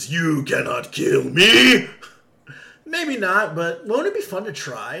 And he says, you cannot kill me. Maybe not, but won't it be fun to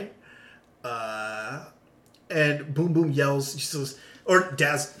try? And Boom Boom yells, she says, or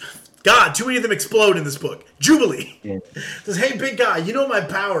Daz, God, too many of them explode in this book. Jubilee. Yeah. Says, hey, big guy, you know what my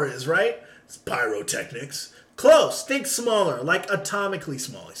power is, right? It's pyrotechnics. Close. Think smaller, like atomically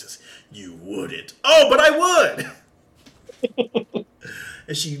small. He says, you wouldn't. Oh, but I would.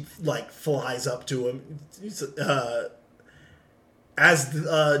 And she, like, flies up to him. As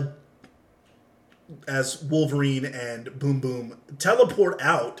Wolverine and Boom Boom teleport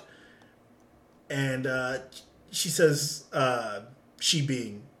out, and she says, she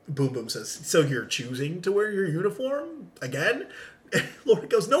being Boom Boom says, so you're choosing to wear your uniform again? And Laura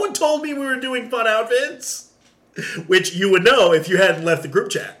goes, no one told me we were doing fun outfits. Which you would know if you hadn't left the group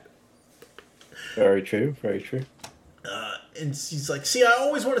chat. Very true, very true. and she's like, see, I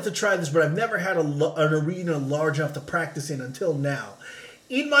always wanted to try this, but I've never had an arena large enough to practice in until now.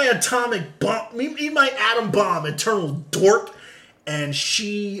 Eat my atomic bomb, eat my atom bomb, eternal dork. And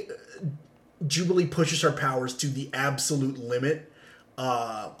Jubilee pushes her powers to the absolute limit,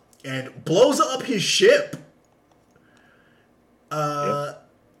 and blows up his ship. And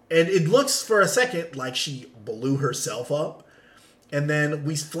it looks for a second like she blew herself up. And then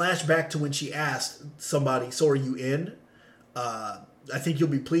we flash back to when she asked somebody, so are you in? I think you'll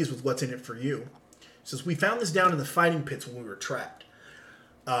be pleased with what's in it for you. She says, we found this down in the fighting pits when we were trapped.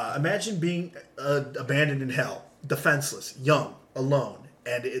 Imagine being abandoned in hell, defenseless, young, alone.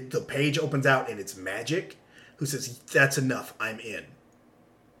 And the page opens out and it's Magic, who says, that's enough, I'm in.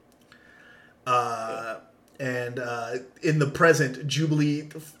 And in the present, Jubilee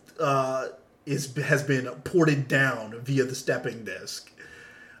has been ported down via the stepping disc.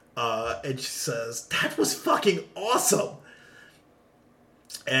 And she says, that was fucking awesome.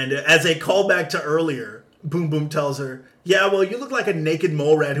 And as a callback to earlier, Boom Boom tells her, yeah, well, you look like a naked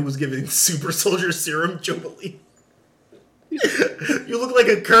mole rat who was given super soldier serum, Jubilee. You look like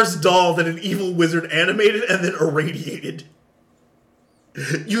a cursed doll that an evil wizard animated and then irradiated.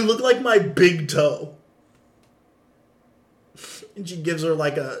 You look like my big toe. And she gives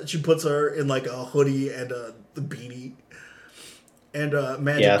her she puts her in like a hoodie and the beanie. And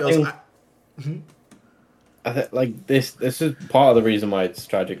Magic goes, I think like this is part of the reason why it's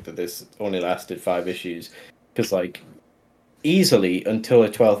tragic that this only lasted 5 issues. Because like easily until a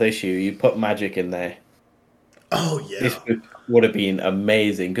 12th issue, you put Magic in there. Oh yeah, this would have been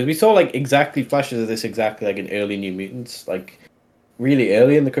amazing because we saw like exactly flashes of this exactly like in early New Mutants, like really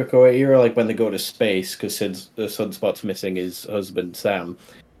early in the Krakoa era, like when they go to space because Sunspot's missing his husband Sam,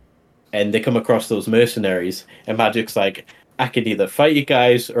 and they come across those mercenaries, and Magic's like, I could either fight you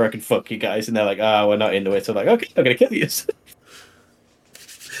guys or I could fuck you guys, and they're like, we're not into it, so I'm like, okay, I'm gonna kill you.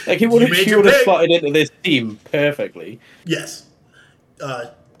 Like he would have slotted into this team perfectly. Yes.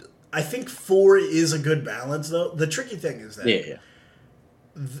 I think 4 is a good balance, though. The tricky thing is that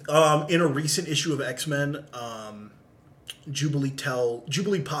in a recent issue of X-Men,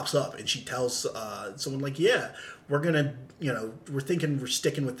 Jubilee pops up and she tells someone like, yeah, we're thinking we're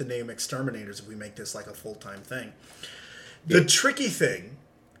sticking with the name X-Terminators if we make this like a full-time thing. Yeah. The tricky thing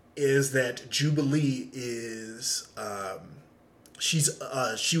is that Jubilee is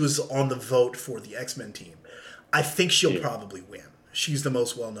she was on the vote for the X-Men team. I think she'll probably win. She's the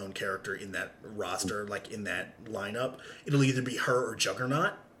most well-known character in that roster, like in that lineup. It'll either be her or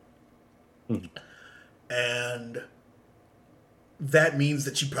Juggernaut. Mm-hmm. And that means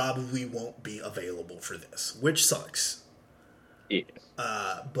that she probably won't be available for this, which sucks. Yeah.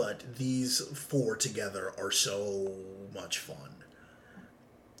 But these 4 together are so much fun.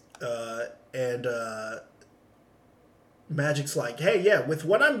 And Magic's like, hey, yeah, with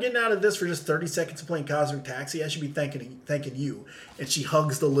what I'm getting out of this for just 30 seconds of playing Cosmic Taxi, I should be thanking you. And she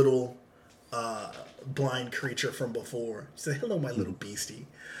hugs the little blind creature from before. She said, hello, my little beastie.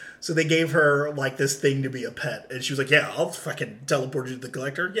 So they gave her, like, this thing to be a pet. And she was like, yeah, I'll fucking teleport you to the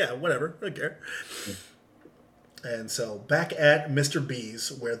collector. Yeah, whatever. I don't care. And so back at Mr.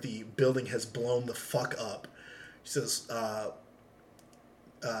 B's, where the building has blown the fuck up, she says,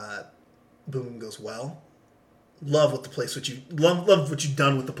 Boom goes, well, love what you've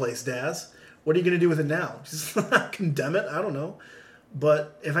done with the place, Daz. What are you going to do with it now? She's like, condemn it? I don't know.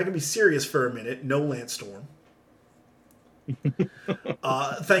 But if I can be serious for a minute, no Lance Storm.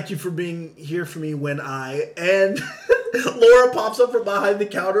 Thank you for being here for me when and Laura pops up from behind the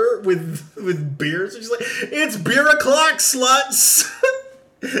counter with beers. And she's like, it's beer o'clock, sluts.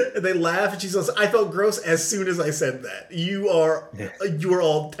 And they laugh, and she says, I felt gross as soon as I said that. You are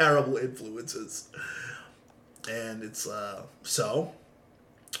all terrible influences. And it's, so,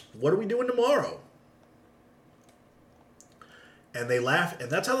 what are we doing tomorrow? And they laugh,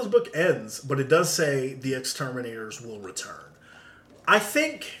 and that's how this book ends. But it does say the X-Terminators will return. I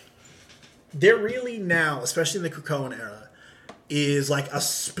think there really now, especially in the Krakoan era, is like a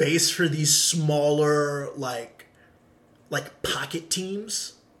space for these smaller, like pocket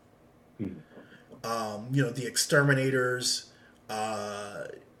teams. The X-Terminators,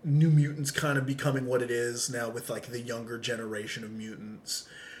 New Mutants kind of becoming what it is now with like the younger generation of mutants.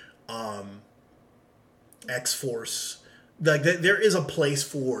 X-Force. Like there is a place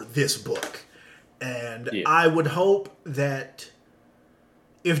for this book. And I would hope that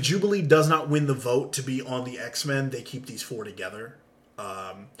if Jubilee does not win the vote to be on the X-Men, they keep these 4 together.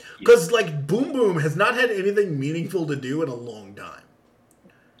 Because like Boom Boom has not had anything meaningful to do in a long time.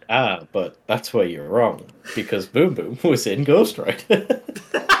 But that's where you're wrong. Because Boom Boom was in Ghost Rider.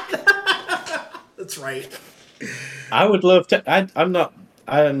 That's right. I would love to. I'm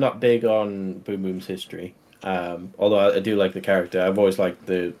not big on Boom Boom's history. Although I do like the character. I've always liked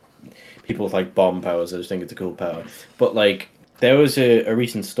the people with like bomb powers. I just think it's a cool power. But like, there was a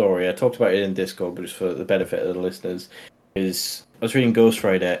recent story. I talked about it in Discord, but it's for the benefit of the listeners. Is I was reading Ghost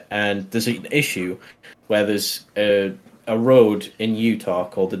Rider, and there's an issue where there's a road in Utah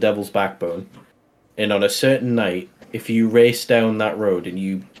called the Devil's Backbone, and on a certain night, if you race down that road and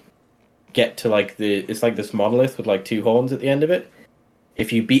you get to like it's like this monolith with like two horns at the end of it.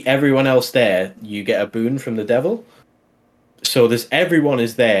 If you beat everyone else there, you get a boon from the devil. So everyone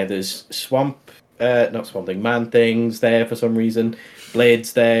is there. There's not Swamp Thing, Man Thing's there for some reason.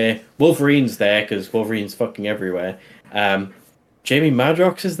 Blade's there. Wolverine's there because Wolverine's fucking everywhere. Jamie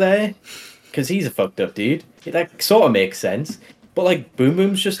Madrox is there because he's a fucked up dude. That sort of makes sense. But like Boom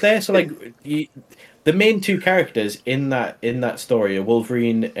Boom's just there. So like the main two characters in that story are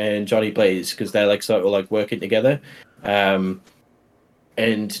Wolverine and Johnny Blaze because they're like sort of like working together.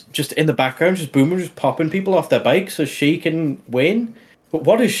 And just in the background, just Boom Boom just popping people off their bikes so she can win. But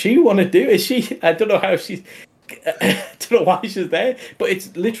what does she want to do? Is she? I don't know how she's. I don't know why she's there. But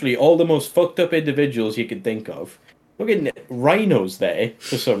it's literally all the most fucked up individuals you can think of. Fucking Rhino's there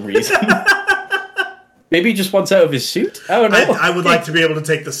for some reason. Maybe he just wants out of his suit. I don't know. I would like to be able to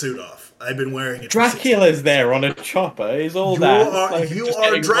take the suit off. I've been wearing it. Dracula's there on a chopper. He's all that. You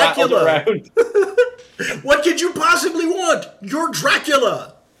are Dracula. What could you possibly want? You're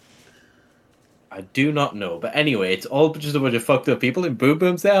Dracula. I do not know, but anyway, it's all just a bunch of fucked up people in Boom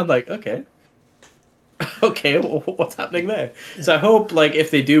Boom's there. I'm like, okay, what's happening there? Yeah. So I hope, like, if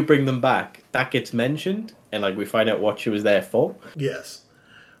they do bring them back, that gets mentioned, and like we find out what she was there for. Yes.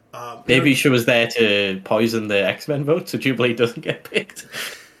 Maybe she was there to poison the X-Men vote, so Jubilee doesn't get picked.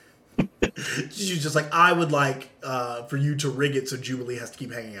 She's just like, I would like for you to rig it so Jubilee has to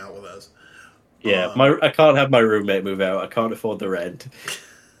keep hanging out with us. Yeah, I can't have my roommate move out. I can't afford the rent.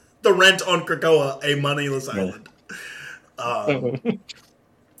 The rent on Krakoa, a moneyless island.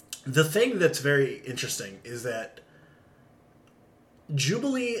 The thing that's very interesting is that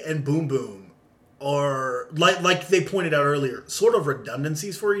Jubilee and Boom Boom are, like they pointed out earlier, sort of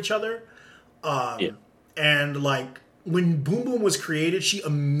redundancies for each other. And like when Boom Boom was created, she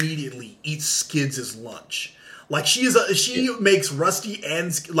immediately eats Skids' lunch. Like she makes Rusty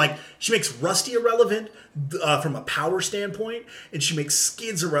she makes Rusty irrelevant from a power standpoint, and she makes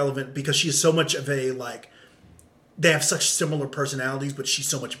Skids irrelevant because she is so much of a they have such similar personalities, but she's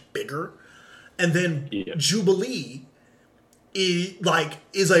so much bigger. And then Jubilee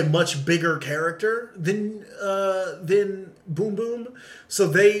is a much bigger character than Boom Boom, so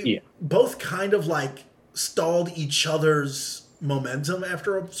they both kind of like stalled each other's momentum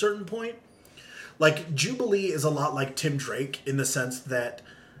after a certain point. Like, Jubilee is a lot like Tim Drake in the sense that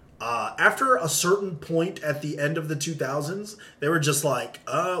after a certain point at the end of the 2000s, they were just like,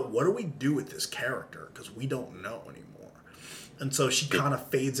 what do we do with this character? Because we don't know anymore. And so she kind of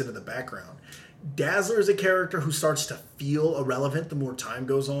fades into the background. Dazzler is a character who starts to feel irrelevant the more time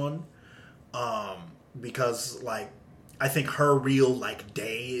goes on. Because, like, I think her real, like,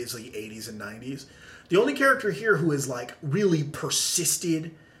 day is the 80s and 90s. The only character here who is, like, really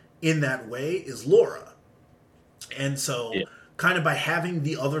persisted in that way is Laura. And so kind of by having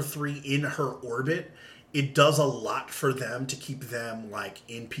the other three in her orbit, it does a lot for them to keep them like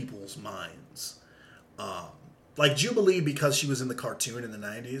in people's minds. Like Jubilee, because she was in the cartoon in the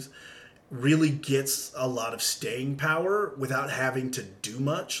 90s, really gets a lot of staying power without having to do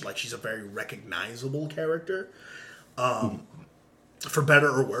much. Like she's a very recognizable character. For better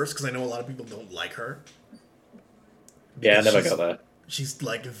or worse, because I know a lot of people don't like her. Yeah, I never got that. She's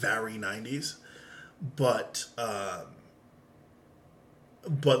like very 90s, but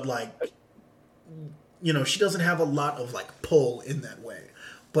like, you know, she doesn't have a lot of like pull in that way.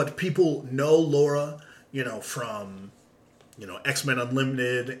 But people know Laura, you know, from, you know, X-Men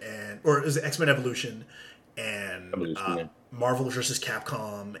Unlimited or is it X-Men Evolution and Marvel vs.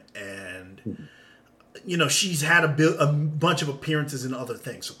 Capcom and you know, she's had a bunch of appearances in other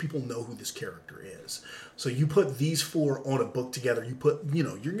things, so people know who this character is. So you put these four on a book together, you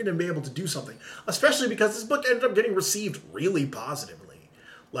know, you're going to be able to do something. Especially because this book ended up getting received really positively.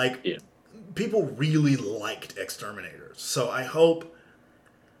 Like, people really liked X-Terminators. So I hope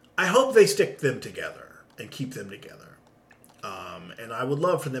they stick them together and keep them together. And I would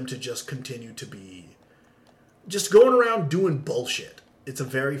love for them to just continue to be just going around doing bullshit. It's a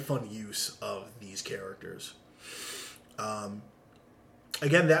very fun use of these characters. Again,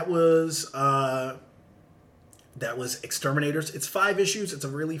 that was X-Terminators. It's 5 issues. It's a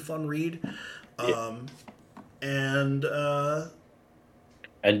really fun read. And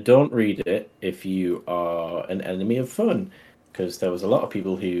And don't read it if you are an enemy of fun, because there was a lot of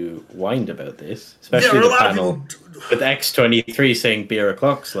people who whined about this, especially the panel with X-23 saying beer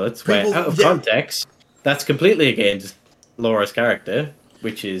o'clock sluts, where out of context, that's completely against Laura's character,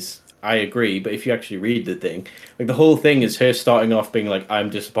 which is, I agree, but if you actually read the thing, like the whole thing is her starting off being like,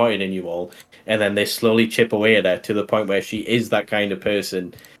 I'm disappointed in you all, and then they slowly chip away at her to the point where she is that kind of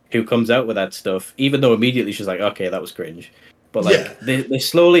person who comes out with that stuff, even though immediately she's like, okay, that was cringe. But like they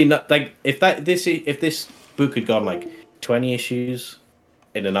slowly not like if this book had gone like 20 issues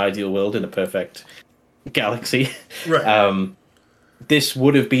in an ideal world in a perfect galaxy, right? This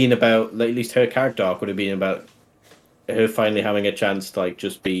would have been about, like, at least her character arc would have been about her finally having a chance to like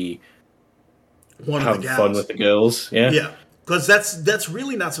just be have fun with the girls. Yeah, because that's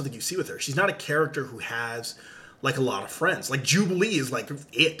really not something you see with her. She's not a character who has like a lot of friends. Like Jubilee is like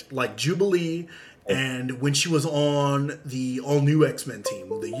it. Like Jubilee. And when she was on the all-new X-Men team,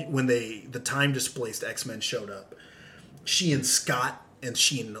 when the time-displaced X-Men showed up, she and Scott and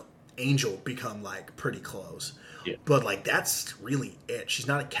she and Angel become, like, pretty close. Yeah. But, like, that's really it. She's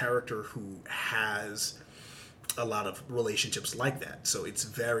not a character who has a lot of relationships like that. So it's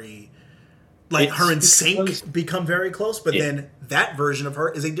very... Like, her and Sync become very close, but then that version of her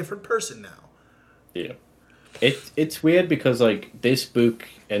is a different person now. Yeah. It's weird because, like, this book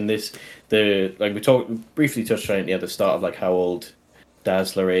and we briefly touched on it at the start of like how old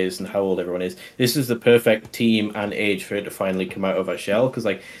Dazzler is and how old everyone is. This is the perfect team and age for her to finally come out of her shell, because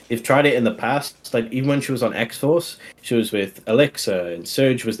like they've tried it in the past. Like even when she was on X-Force, she was with Elixir and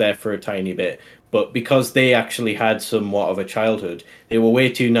Surge was there for a tiny bit, but because they actually had somewhat of a childhood, they were way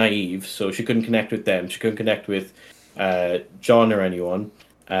too naive, so she couldn't connect with them. She couldn't connect with John or anyone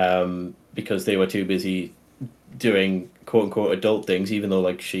because they were too busy doing quote-unquote adult things, even though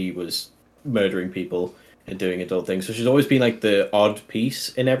like she was murdering people and doing adult things. So she's always been like the odd piece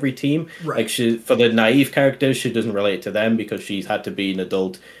in every team. Right. Like for the naive characters, she doesn't relate to them because she's had to be an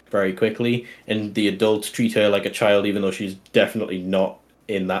adult very quickly, and the adults treat her like a child even though she's definitely not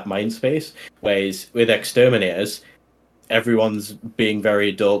in that mind space. Whereas with X-Terminators, everyone's being very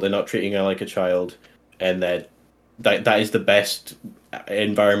adult, they're not treating her like a child, and that is the best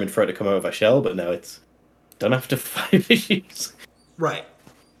environment for her to come out of her shell, but now it's done after 5 issues. Right.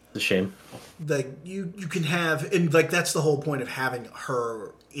 It's a shame. Like you can have, and like that's the whole point of having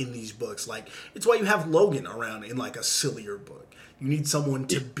her in these books. Like it's why you have Logan around in like a sillier book. You need someone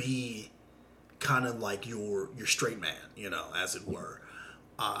to be kind of like your straight man, you know, as it were,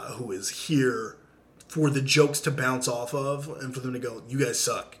 who is here for the jokes to bounce off of and for them to go, you guys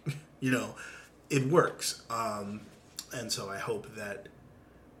suck. You know, it works. And so I hope that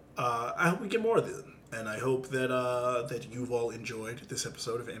we get more of them. And I hope that you've all enjoyed this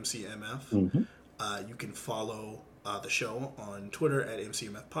episode of MCMF. Mm-hmm. You can follow the show on Twitter at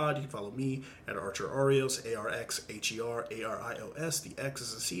MCMFpod. You can follow me at Archer Arios, ARXHERARIOS. The X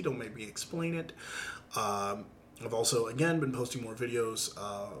is a C, don't make me explain it. I've also, again, been posting more videos,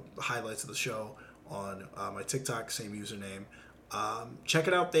 highlights of the show on my TikTok, same username. Check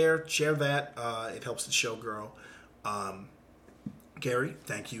it out there. Share that. It helps the show grow. Gary,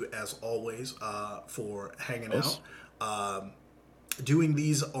 thank you as always for hanging out. Doing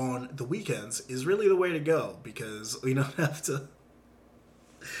these on the weekends is really the way to go because we don't have to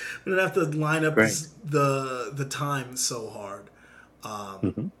line up the time so hard.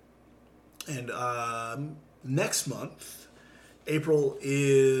 And next month, April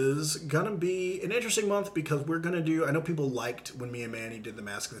is gonna be an interesting month because we're gonna do. I know people liked when me and Manny did the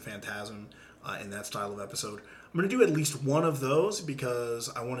Mask of the Phantasm in that style of episode. I'm going to do at least one of those because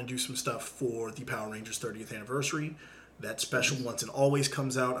I want to do some stuff for the Power Rangers 30th anniversary. That special once and always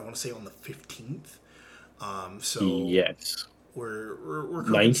comes out, I want to say on the 15th. So yes. We're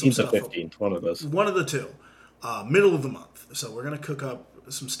 19th or 15th, one of those. One of the two. Middle of the month. So we're going to cook up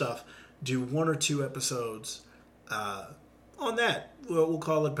some stuff, do 1 or 2 episodes on that. We'll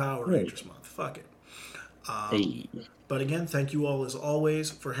call it Power Rangers Month. Fuck it. But again, thank you all as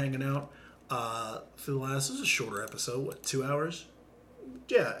always for hanging out. For the last, this is a shorter episode, 2 hours?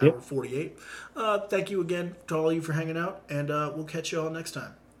 Yeah, hour 48. Thank you again to all of you for hanging out, and we'll catch you all next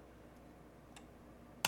time.